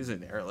were confusing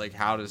there. Like,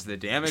 how does the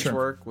damage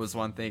work was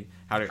one thing.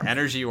 How does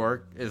energy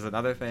work is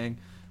another thing.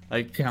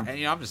 Like, and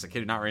I'm just a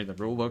kid not reading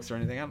the rule books or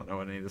anything. I don't know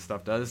what any of this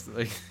stuff does.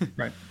 Like,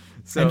 right.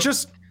 So, and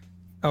just,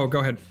 go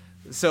ahead.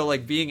 So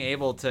like being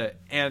able to,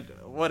 and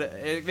what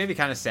it made me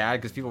kind of sad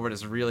because people were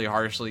just really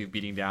harshly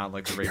beating down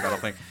like the raid battle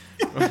thing,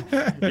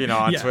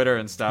 on Twitter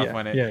and stuff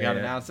when it got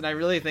announced. And I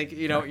really think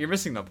you're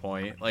missing the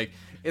point. Like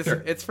it's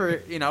for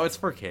it's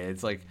for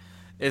kids. Like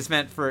it's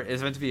meant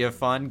to be a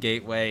fun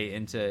gateway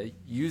into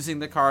using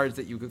the cards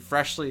that you could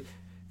freshly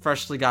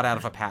got out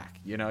of a pack.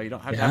 You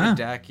don't have to have a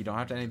deck. You don't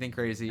have to have anything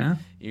crazy. Yeah.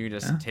 You can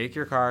just take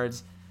your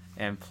cards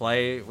and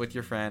play with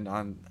your friend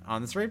on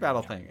this raid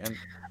battle thing. And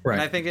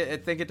I think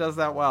it does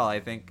that well. I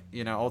think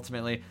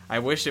ultimately, I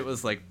wish it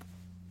was like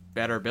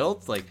better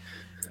built. Like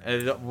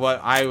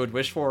what I would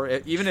wish for,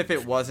 even if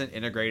it wasn't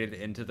integrated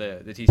into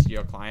the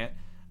TCGO client,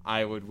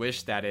 I would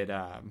wish that it.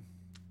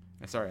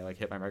 Sorry, I like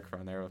hit my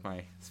microphone there with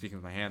my speaking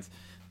with my hands.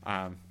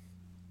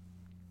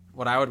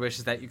 What I would wish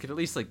is that you could at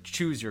least like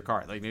choose your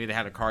card. Like maybe they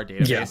had a card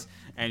database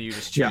and you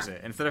just choose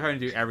it instead of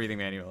having to do everything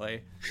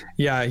manually.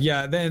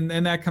 Yeah. Then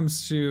that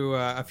comes to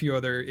a few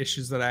other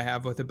issues that I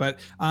have with it. But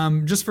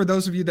just for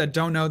those of you that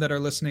don't know that are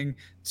listening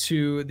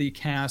to the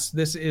cast,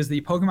 this is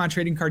the Pokemon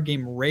trading card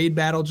game Raid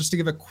Battle. Just to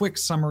give a quick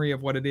summary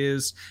of what it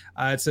is,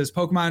 it says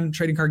Pokemon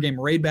trading card game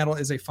Raid Battle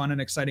is a fun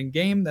and exciting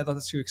game that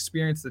lets you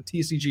experience the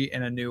TCG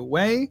in a new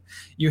way.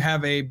 You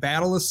have a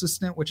battle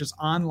assistant, which is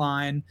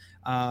online.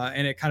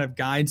 And it kind of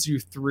guides you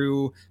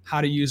through how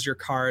to use your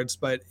cards.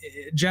 But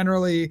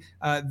generally,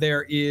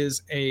 there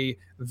is a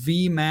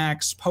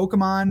VMAX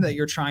Pokemon that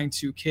you're trying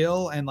to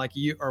kill and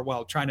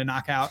trying to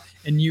knock out,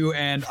 and you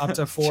and up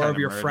to four of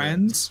your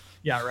friends.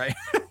 Yeah, right.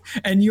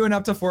 And you and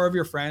up to four of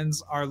your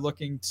friends are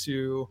looking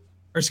to,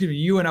 or excuse me,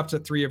 you and up to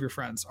three of your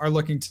friends are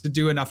looking to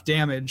do enough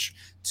damage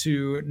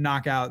to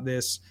knock out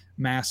this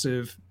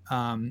massive,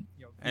 and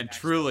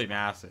truly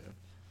massive.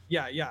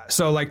 Yeah.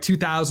 So like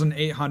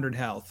 2,800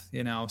 health,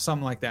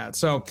 something like that.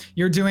 So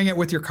you're doing it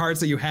with your cards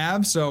that you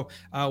have. So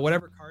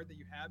whatever card that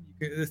you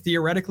have,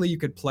 theoretically you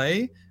could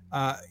play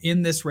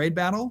in this raid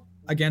battle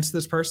against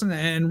this person.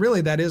 And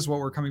really that is what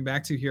we're coming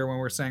back to here when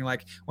we're saying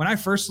like, when I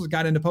first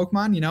got into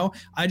Pokemon,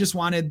 I just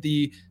wanted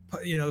the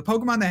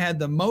Pokemon that had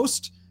the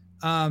most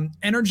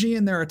energy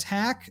in their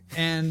attack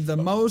and the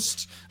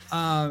most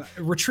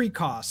retreat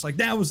costs. Like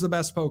that was the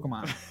best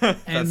Pokemon.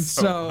 And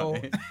so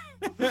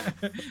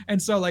and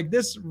so like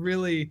this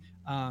really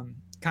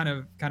kind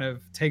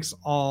of takes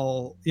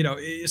all,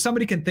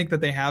 somebody can think that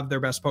they have their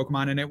best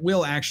Pokemon and it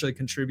will actually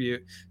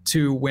contribute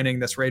to winning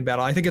this raid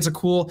battle. I think it's a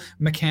cool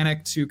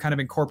mechanic to kind of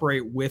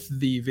incorporate with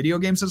the video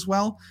games as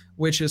well,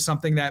 which is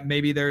something that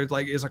maybe there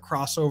is a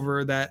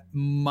crossover that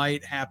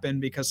might happen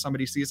because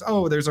somebody sees,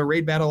 oh, there's a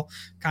raid battle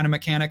kind of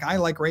mechanic. I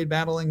like raid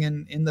battling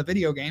in the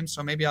video game,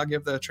 so maybe I'll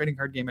give the trading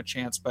card game a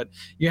chance. But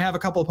you have a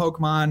couple of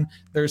Pokemon,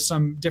 there's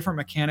some different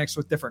mechanics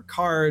with different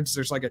cards.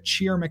 There's like a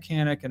cheer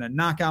mechanic and a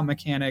knockout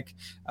mechanic.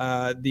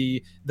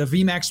 The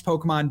VMAX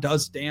Pokemon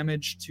does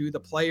damage to the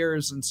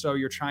players, and so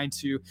you're trying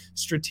to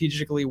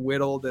strategically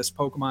whittle this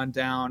Pokemon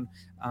down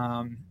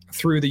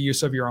through the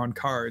use of your own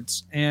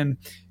cards. And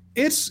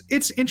it's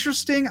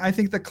interesting. I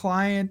think the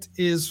client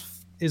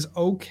is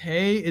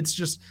okay. It's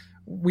just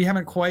we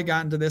haven't quite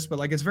gotten to this, but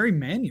like it's very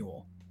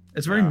manual.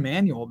 It's very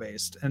manual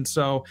based, and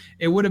so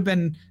it would have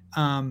been.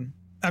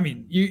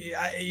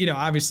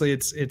 Obviously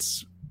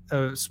it's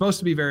supposed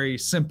to be very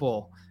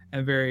simple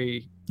and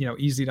very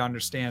easy to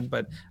understand,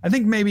 but I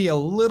think maybe a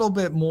little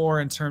bit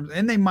more in terms,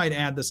 and they might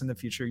add this in the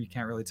future. You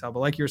can't really tell, but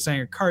like you're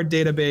saying, a card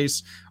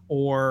database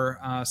or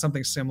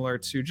something similar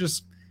to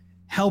just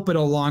help it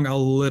along a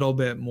little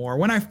bit more.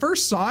 When I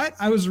first saw it,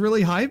 I was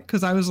really hyped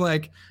because I was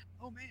like,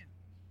 oh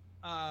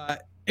man,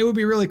 it would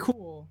be really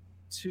cool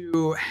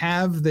to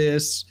have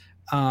this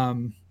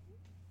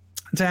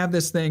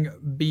thing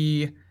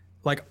be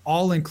like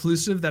all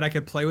inclusive that I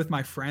could play with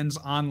my friends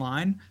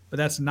online, but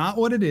that's not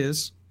what it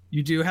is.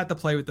 You do have to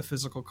play with the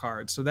physical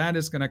cards, so that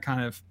is going to kind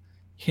of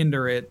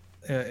hinder it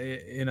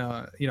in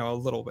a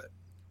little bit.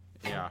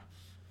 Yeah.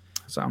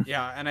 So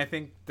yeah, and I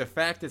think the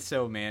fact it's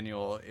so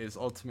manual is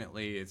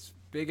ultimately its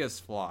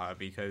biggest flaw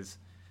because,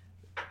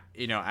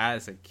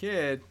 as a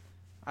kid,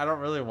 I don't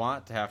really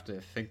want to have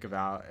to think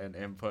about and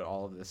input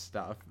all of this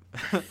stuff.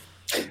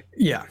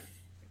 Yeah.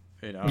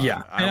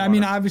 Yeah, and I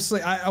mean,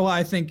 obviously,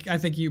 I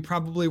think you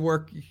probably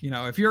work.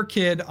 If you're a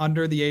kid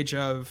under the age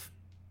of,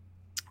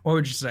 what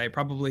would you say,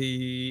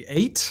 probably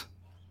 8?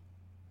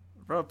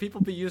 Bro, people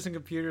be using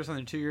computers when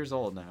they're 2 years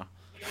old now.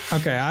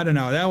 Okay, I don't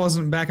know. That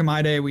wasn't back in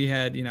my day. We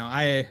had,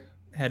 I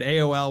had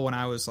AOL when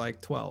I was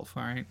like 12.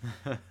 All right,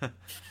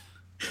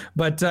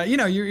 but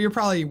you're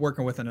probably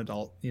working with an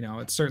adult.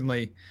 It's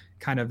certainly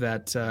kind of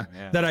that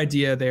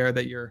idea there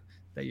that you're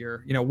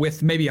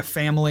with maybe a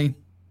family.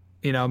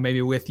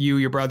 Maybe with you,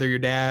 your brother, your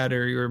dad,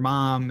 or your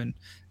mom, and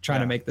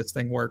trying to make this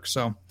thing work.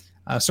 So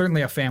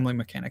certainly a family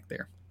mechanic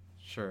there.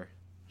 Sure.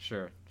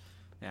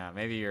 Yeah,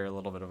 maybe you're a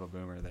little bit of a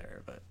boomer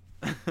there, but...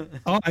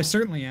 Oh, I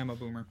certainly am a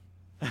boomer.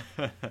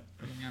 I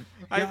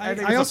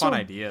think it's a fun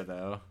idea,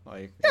 though.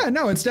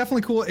 It's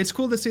definitely cool. It's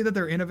cool to see that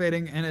they're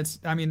innovating, and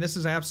this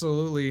is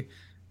absolutely,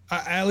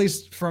 at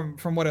least from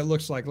what it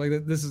looks like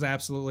this is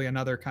absolutely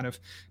another kind of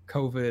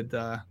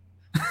COVID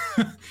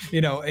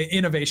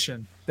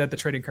innovation that the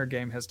trading card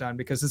game has done,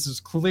 because this is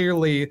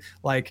clearly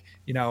like,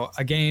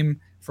 a game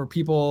for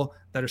people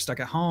that are stuck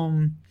at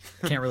home,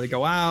 can't really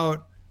go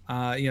out.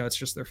 It's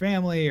just their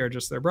family or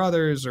just their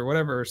brothers or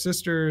whatever, or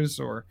sisters,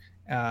 or,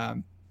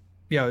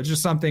 it's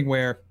just something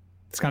where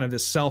it's kind of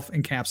this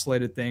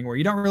self-encapsulated thing where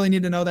you don't really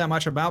need to know that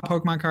much about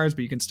Pokemon cards,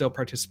 but you can still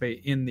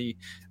participate in the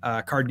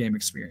card game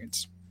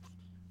experience.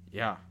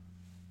 Yeah,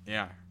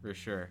 for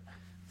sure.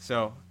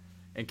 So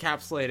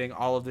encapsulating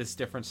all of this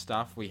different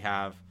stuff, we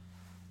have,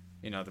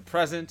 the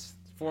present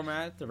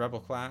format, the Rebel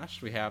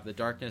Clash, we have the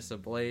Darkness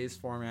Ablaze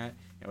format,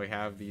 and we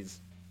have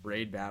these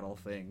raid battle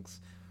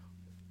things.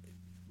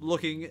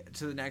 Looking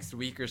to the next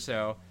week or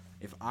so,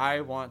 if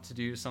I want to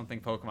do something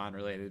Pokemon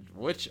related,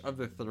 which of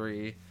the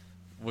three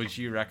would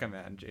you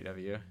recommend,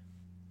 JW?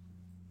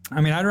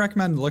 I mean, I'd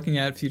recommend looking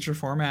at future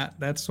format.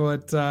 That's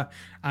what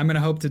I'm going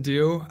to hope to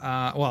do.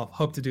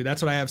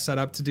 That's what I have set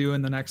up to do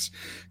in the next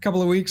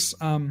couple of weeks.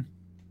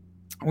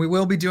 We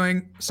will be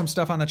doing some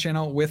stuff on the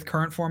channel with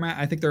current format.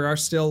 I think there are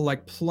still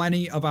like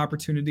plenty of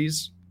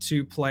opportunities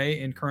to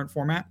play in current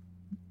format.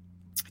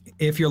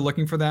 If you're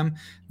looking for them,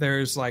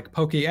 there's like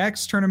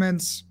PokéX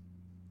tournaments.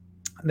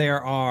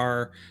 There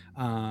are,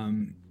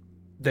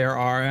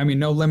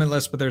 no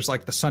Limitless, but there's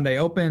like the Sunday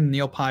Open,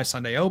 NeilPie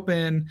Sunday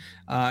Open,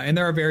 and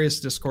there are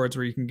various Discords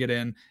where you can get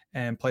in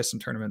and play some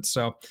tournaments.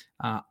 So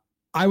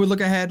I would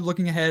look ahead.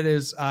 Looking ahead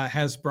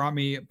has brought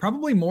me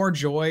probably more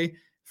joy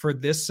for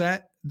this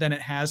set than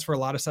it has for a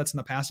lot of sets in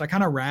the past. I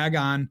kind of rag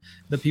on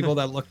the people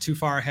that look too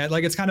far ahead.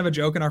 Like, it's kind of a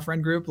joke in our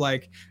friend group.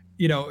 Like,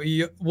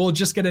 we'll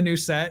just get a new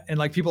set and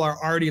like people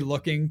are already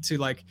looking to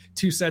like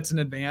 2 sets in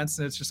advance.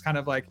 And it's just kind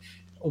of like,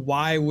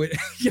 why would,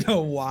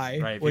 why?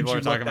 Right. People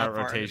are talking about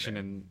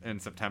rotation in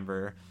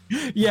September.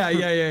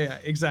 Yeah.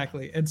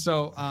 Exactly. And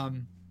so,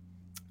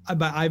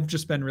 but I've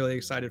just been really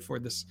excited for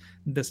this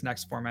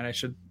next format.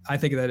 I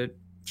think that it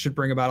should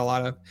bring about a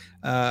lot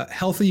of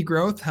healthy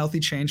growth, healthy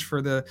change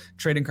for the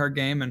trading card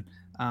game, and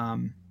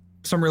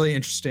some really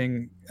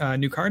interesting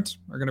new cards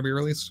are going to be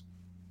released.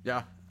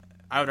 Yeah,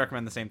 I would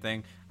recommend the same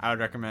thing. I would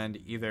recommend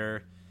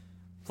either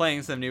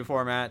playing some new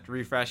format to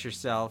refresh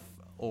yourself,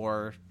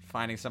 or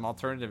finding some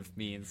alternative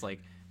means, like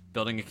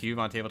building a cube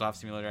on Tabletop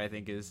Simulator. I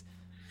think is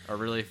a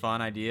really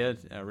fun idea,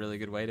 a really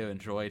good way to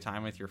enjoy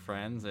time with your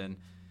friends. And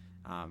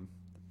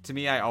to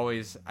me,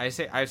 I've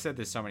said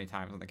this so many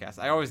times on the cast,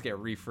 I always get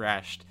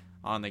refreshed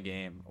on the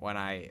game when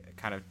I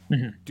kind of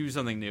do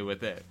something new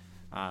with it,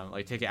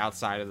 like take it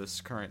outside of this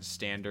current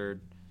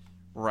standard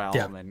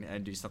realm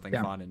and do something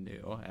fun and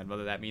new. And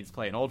whether that means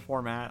play an old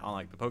format on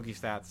like the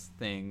PokeStats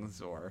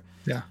things, or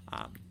the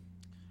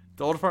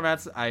old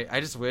formats, I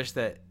just wish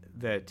that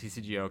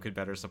TCGO could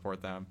better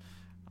support them.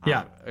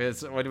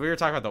 It's when we were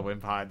talking about the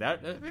WinPod,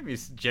 that made me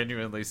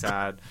genuinely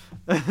sad.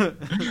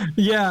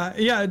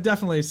 yeah,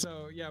 definitely.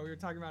 So we were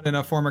talking about in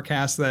a former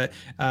cast that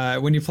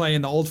when you play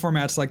in the old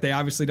formats, like they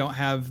obviously don't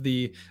have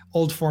the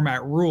old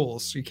format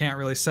rules. You can't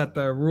really set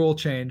the rule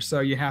change, so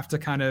you have to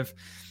kind of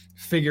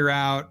figure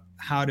out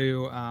how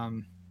to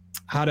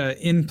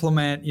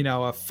implement,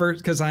 a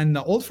first, because in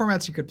the old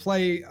formats you could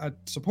play a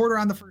supporter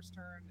on the first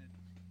turn.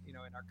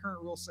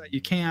 Current rule set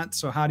you can't,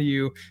 so how do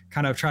you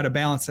kind of try to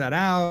balance that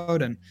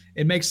out? And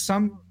it makes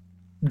some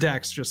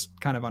decks just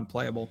kind of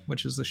unplayable,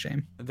 which is a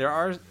shame. There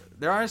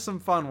are some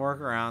fun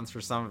workarounds for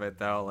some of it,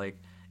 though. Like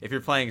if you're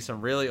playing some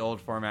really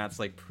old formats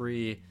like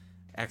pre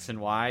X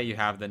and Y, you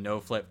have the no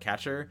flip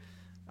catcher,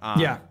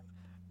 and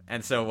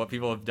so what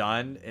people have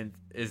done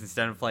is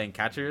instead of playing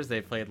catchers,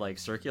 they played like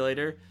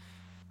circulator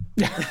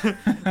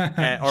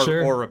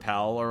or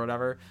repel or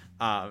whatever.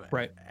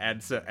 Right. And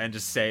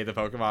just say the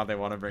Pokemon they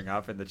want to bring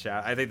up in the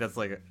chat. I think that's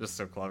like just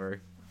so clever.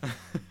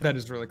 That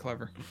is really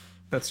clever.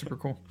 That's super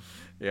cool.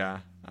 Yeah.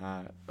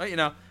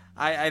 But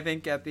I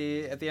think at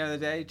the end of the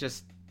day,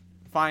 just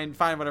find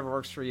whatever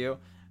works for you.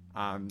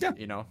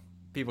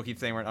 People keep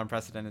saying we're in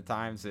unprecedented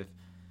times.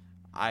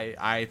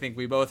 I think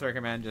we both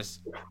recommend just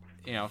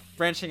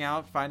branching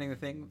out, finding the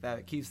thing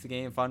that keeps the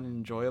game fun and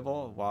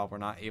enjoyable while we're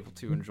not able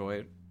to enjoy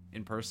it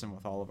in person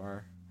with all of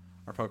our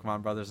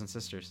Pokemon brothers and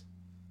sisters.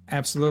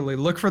 Absolutely.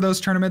 Look for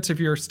those tournaments if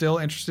you're still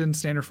interested in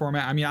standard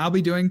format. I mean, I'll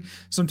be doing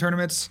some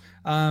tournaments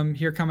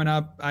here coming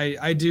up.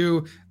 I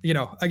do,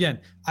 again,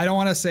 I don't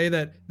want to say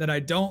that I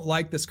don't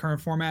like this current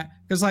format,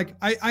 because like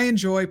I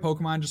enjoy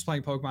Pokemon, just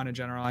playing Pokemon in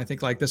general. I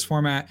think like this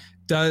format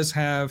does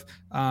have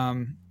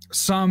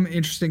some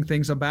interesting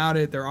things about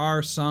it. There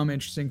are some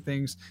interesting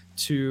things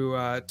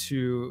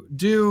to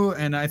do,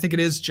 and I think it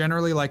is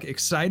generally like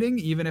exciting,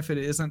 even if it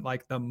isn't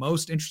like the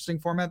most interesting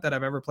format that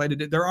I've ever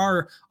played. There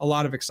are a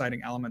lot of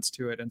exciting elements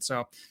to it, and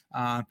so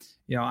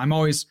I'm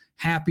always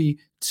happy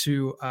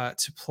to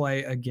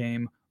play a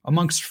game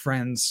amongst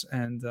friends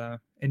and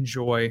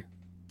enjoy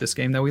this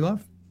game that we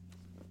love.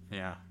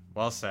 Yeah,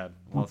 well said.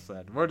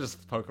 We're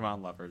just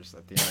Pokemon lovers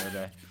at the end of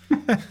the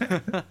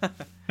day.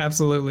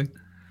 Absolutely.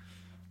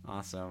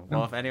 Awesome.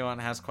 Well, if anyone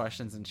has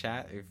questions in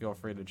chat, feel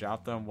free to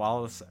drop them.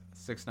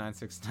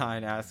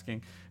 Wallace6969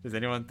 asking, does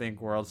anyone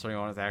think World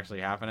 21 is actually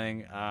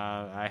happening?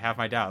 I have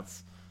my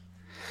doubts.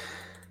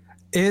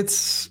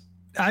 It's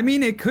I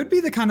mean, it could be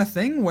the kind of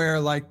thing where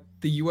like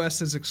the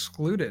US is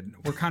excluded.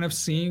 We're kind of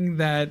seeing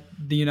that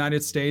the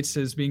United States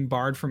is being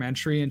barred from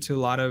entry into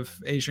a lot of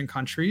Asian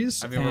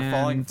countries. I mean, we're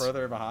falling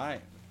further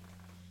behind.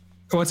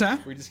 What's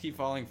that? We just keep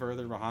falling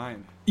further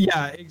behind.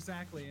 Yeah,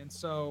 exactly. And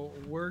so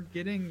we're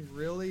getting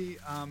really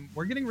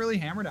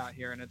hammered out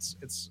here, and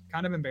it's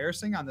kind of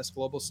embarrassing on this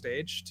global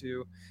stage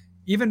to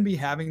even be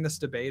having this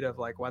debate of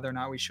like whether or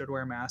not we should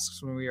wear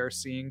masks when we are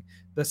seeing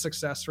the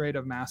success rate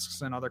of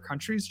masks in other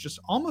countries just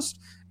almost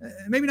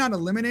maybe not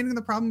eliminating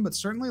the problem, but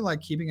certainly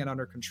like keeping it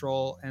under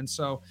control. And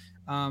so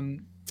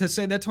to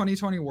say that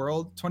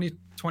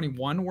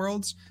 2021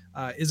 worlds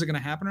is it going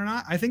to happen or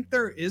not? I think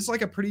there is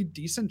like a pretty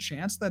decent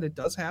chance that it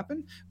does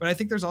happen, but I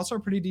think there's also a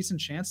pretty decent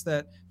chance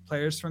that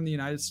players from the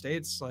United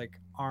States like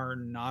are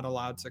not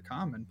allowed to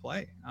come and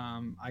play.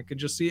 I could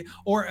just see,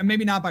 or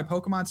maybe not by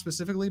Pokemon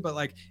specifically, but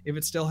like if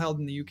it's still held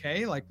in the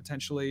UK, like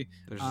potentially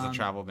there's just a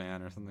travel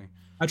ban or something.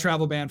 A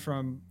travel ban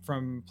from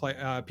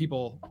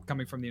people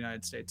coming from the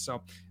United States.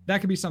 So that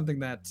could be something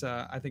that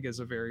I think is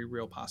a very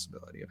real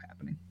possibility of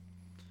happening.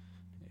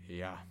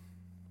 Yeah,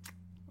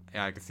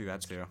 I can see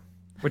that too.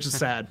 Which is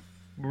sad,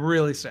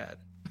 really sad.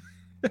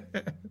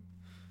 Yeah,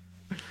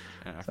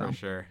 for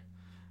sure.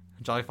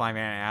 Jollyfly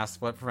Man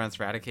asks, what prevents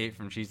Raticate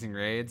from cheesing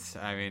raids?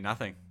 I mean,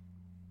 nothing.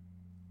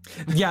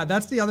 Yeah,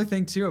 that's the other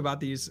thing too about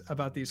these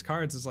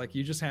cards is like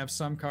you just have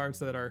some cards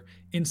that are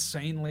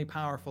insanely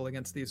powerful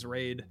against these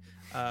raid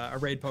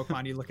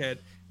Pokemon. You look at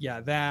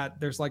that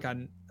there's like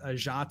a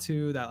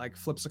Xatu that like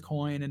flips a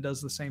coin and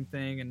does the same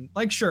thing, and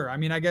like sure, I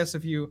mean I guess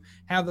if you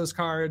have those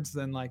cards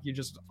then like you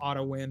just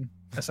auto win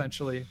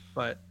essentially,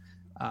 but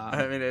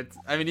I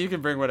mean you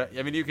can bring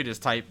you could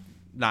just type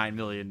 9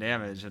 million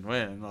damage and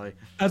win. Like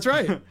that's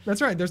right.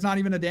 There's not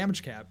even a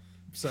damage cap,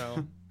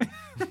 so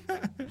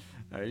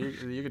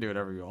you can do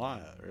whatever you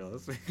want,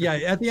 realistically. Yeah,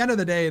 at the end of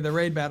the day, the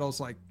raid battle's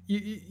like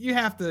you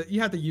have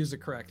to use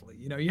it correctly.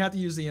 You know, you have to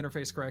use the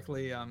interface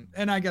correctly.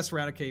 And I guess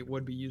Raticate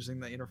would be using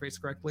the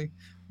interface correctly,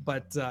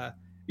 but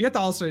you have to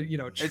also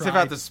try it's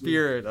about the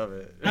spirit of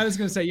it. I was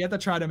gonna say you have to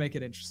try to make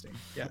it interesting.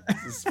 Yeah,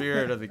 it's the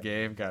spirit of the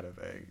game kind of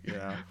thing.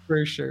 Yeah,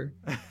 for sure.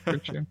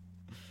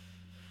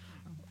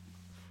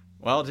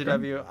 Well,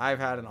 GW, I've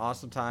had an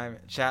awesome time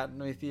chatting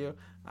with you.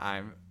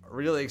 I'm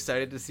really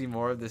excited to see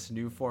more of this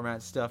new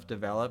format stuff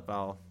develop.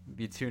 I'll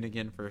be tuning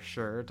in for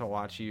sure to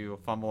watch you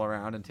fumble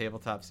around in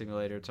Tabletop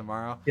Simulator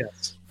tomorrow.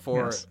 Yes.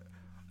 For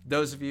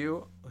those of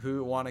you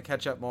who want to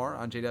catch up more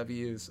on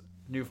JW's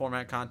new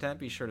format content,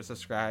 be sure to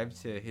subscribe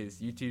to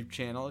his YouTube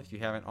channel if you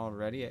haven't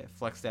already at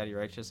Flex Daddy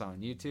Righteous on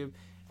YouTube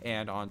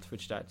and on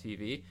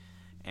Twitch.tv.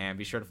 And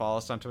be sure to follow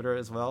us on Twitter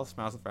as well,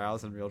 Smiles with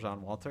Files and Real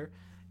John Walter.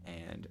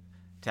 And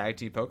Tag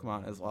Team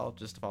Pokemon as well,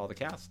 just to follow the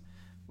cast.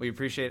 We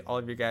appreciate all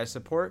of your guys'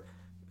 support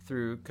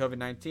through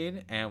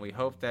COVID-19, and we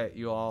hope that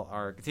you all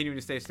are continuing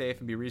to stay safe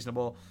and be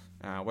reasonable.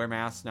 Wear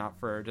masks, not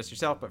for just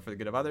yourself, but for the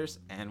good of others,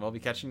 and we'll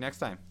be catching you next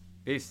time.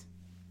 Peace.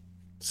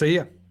 See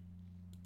ya.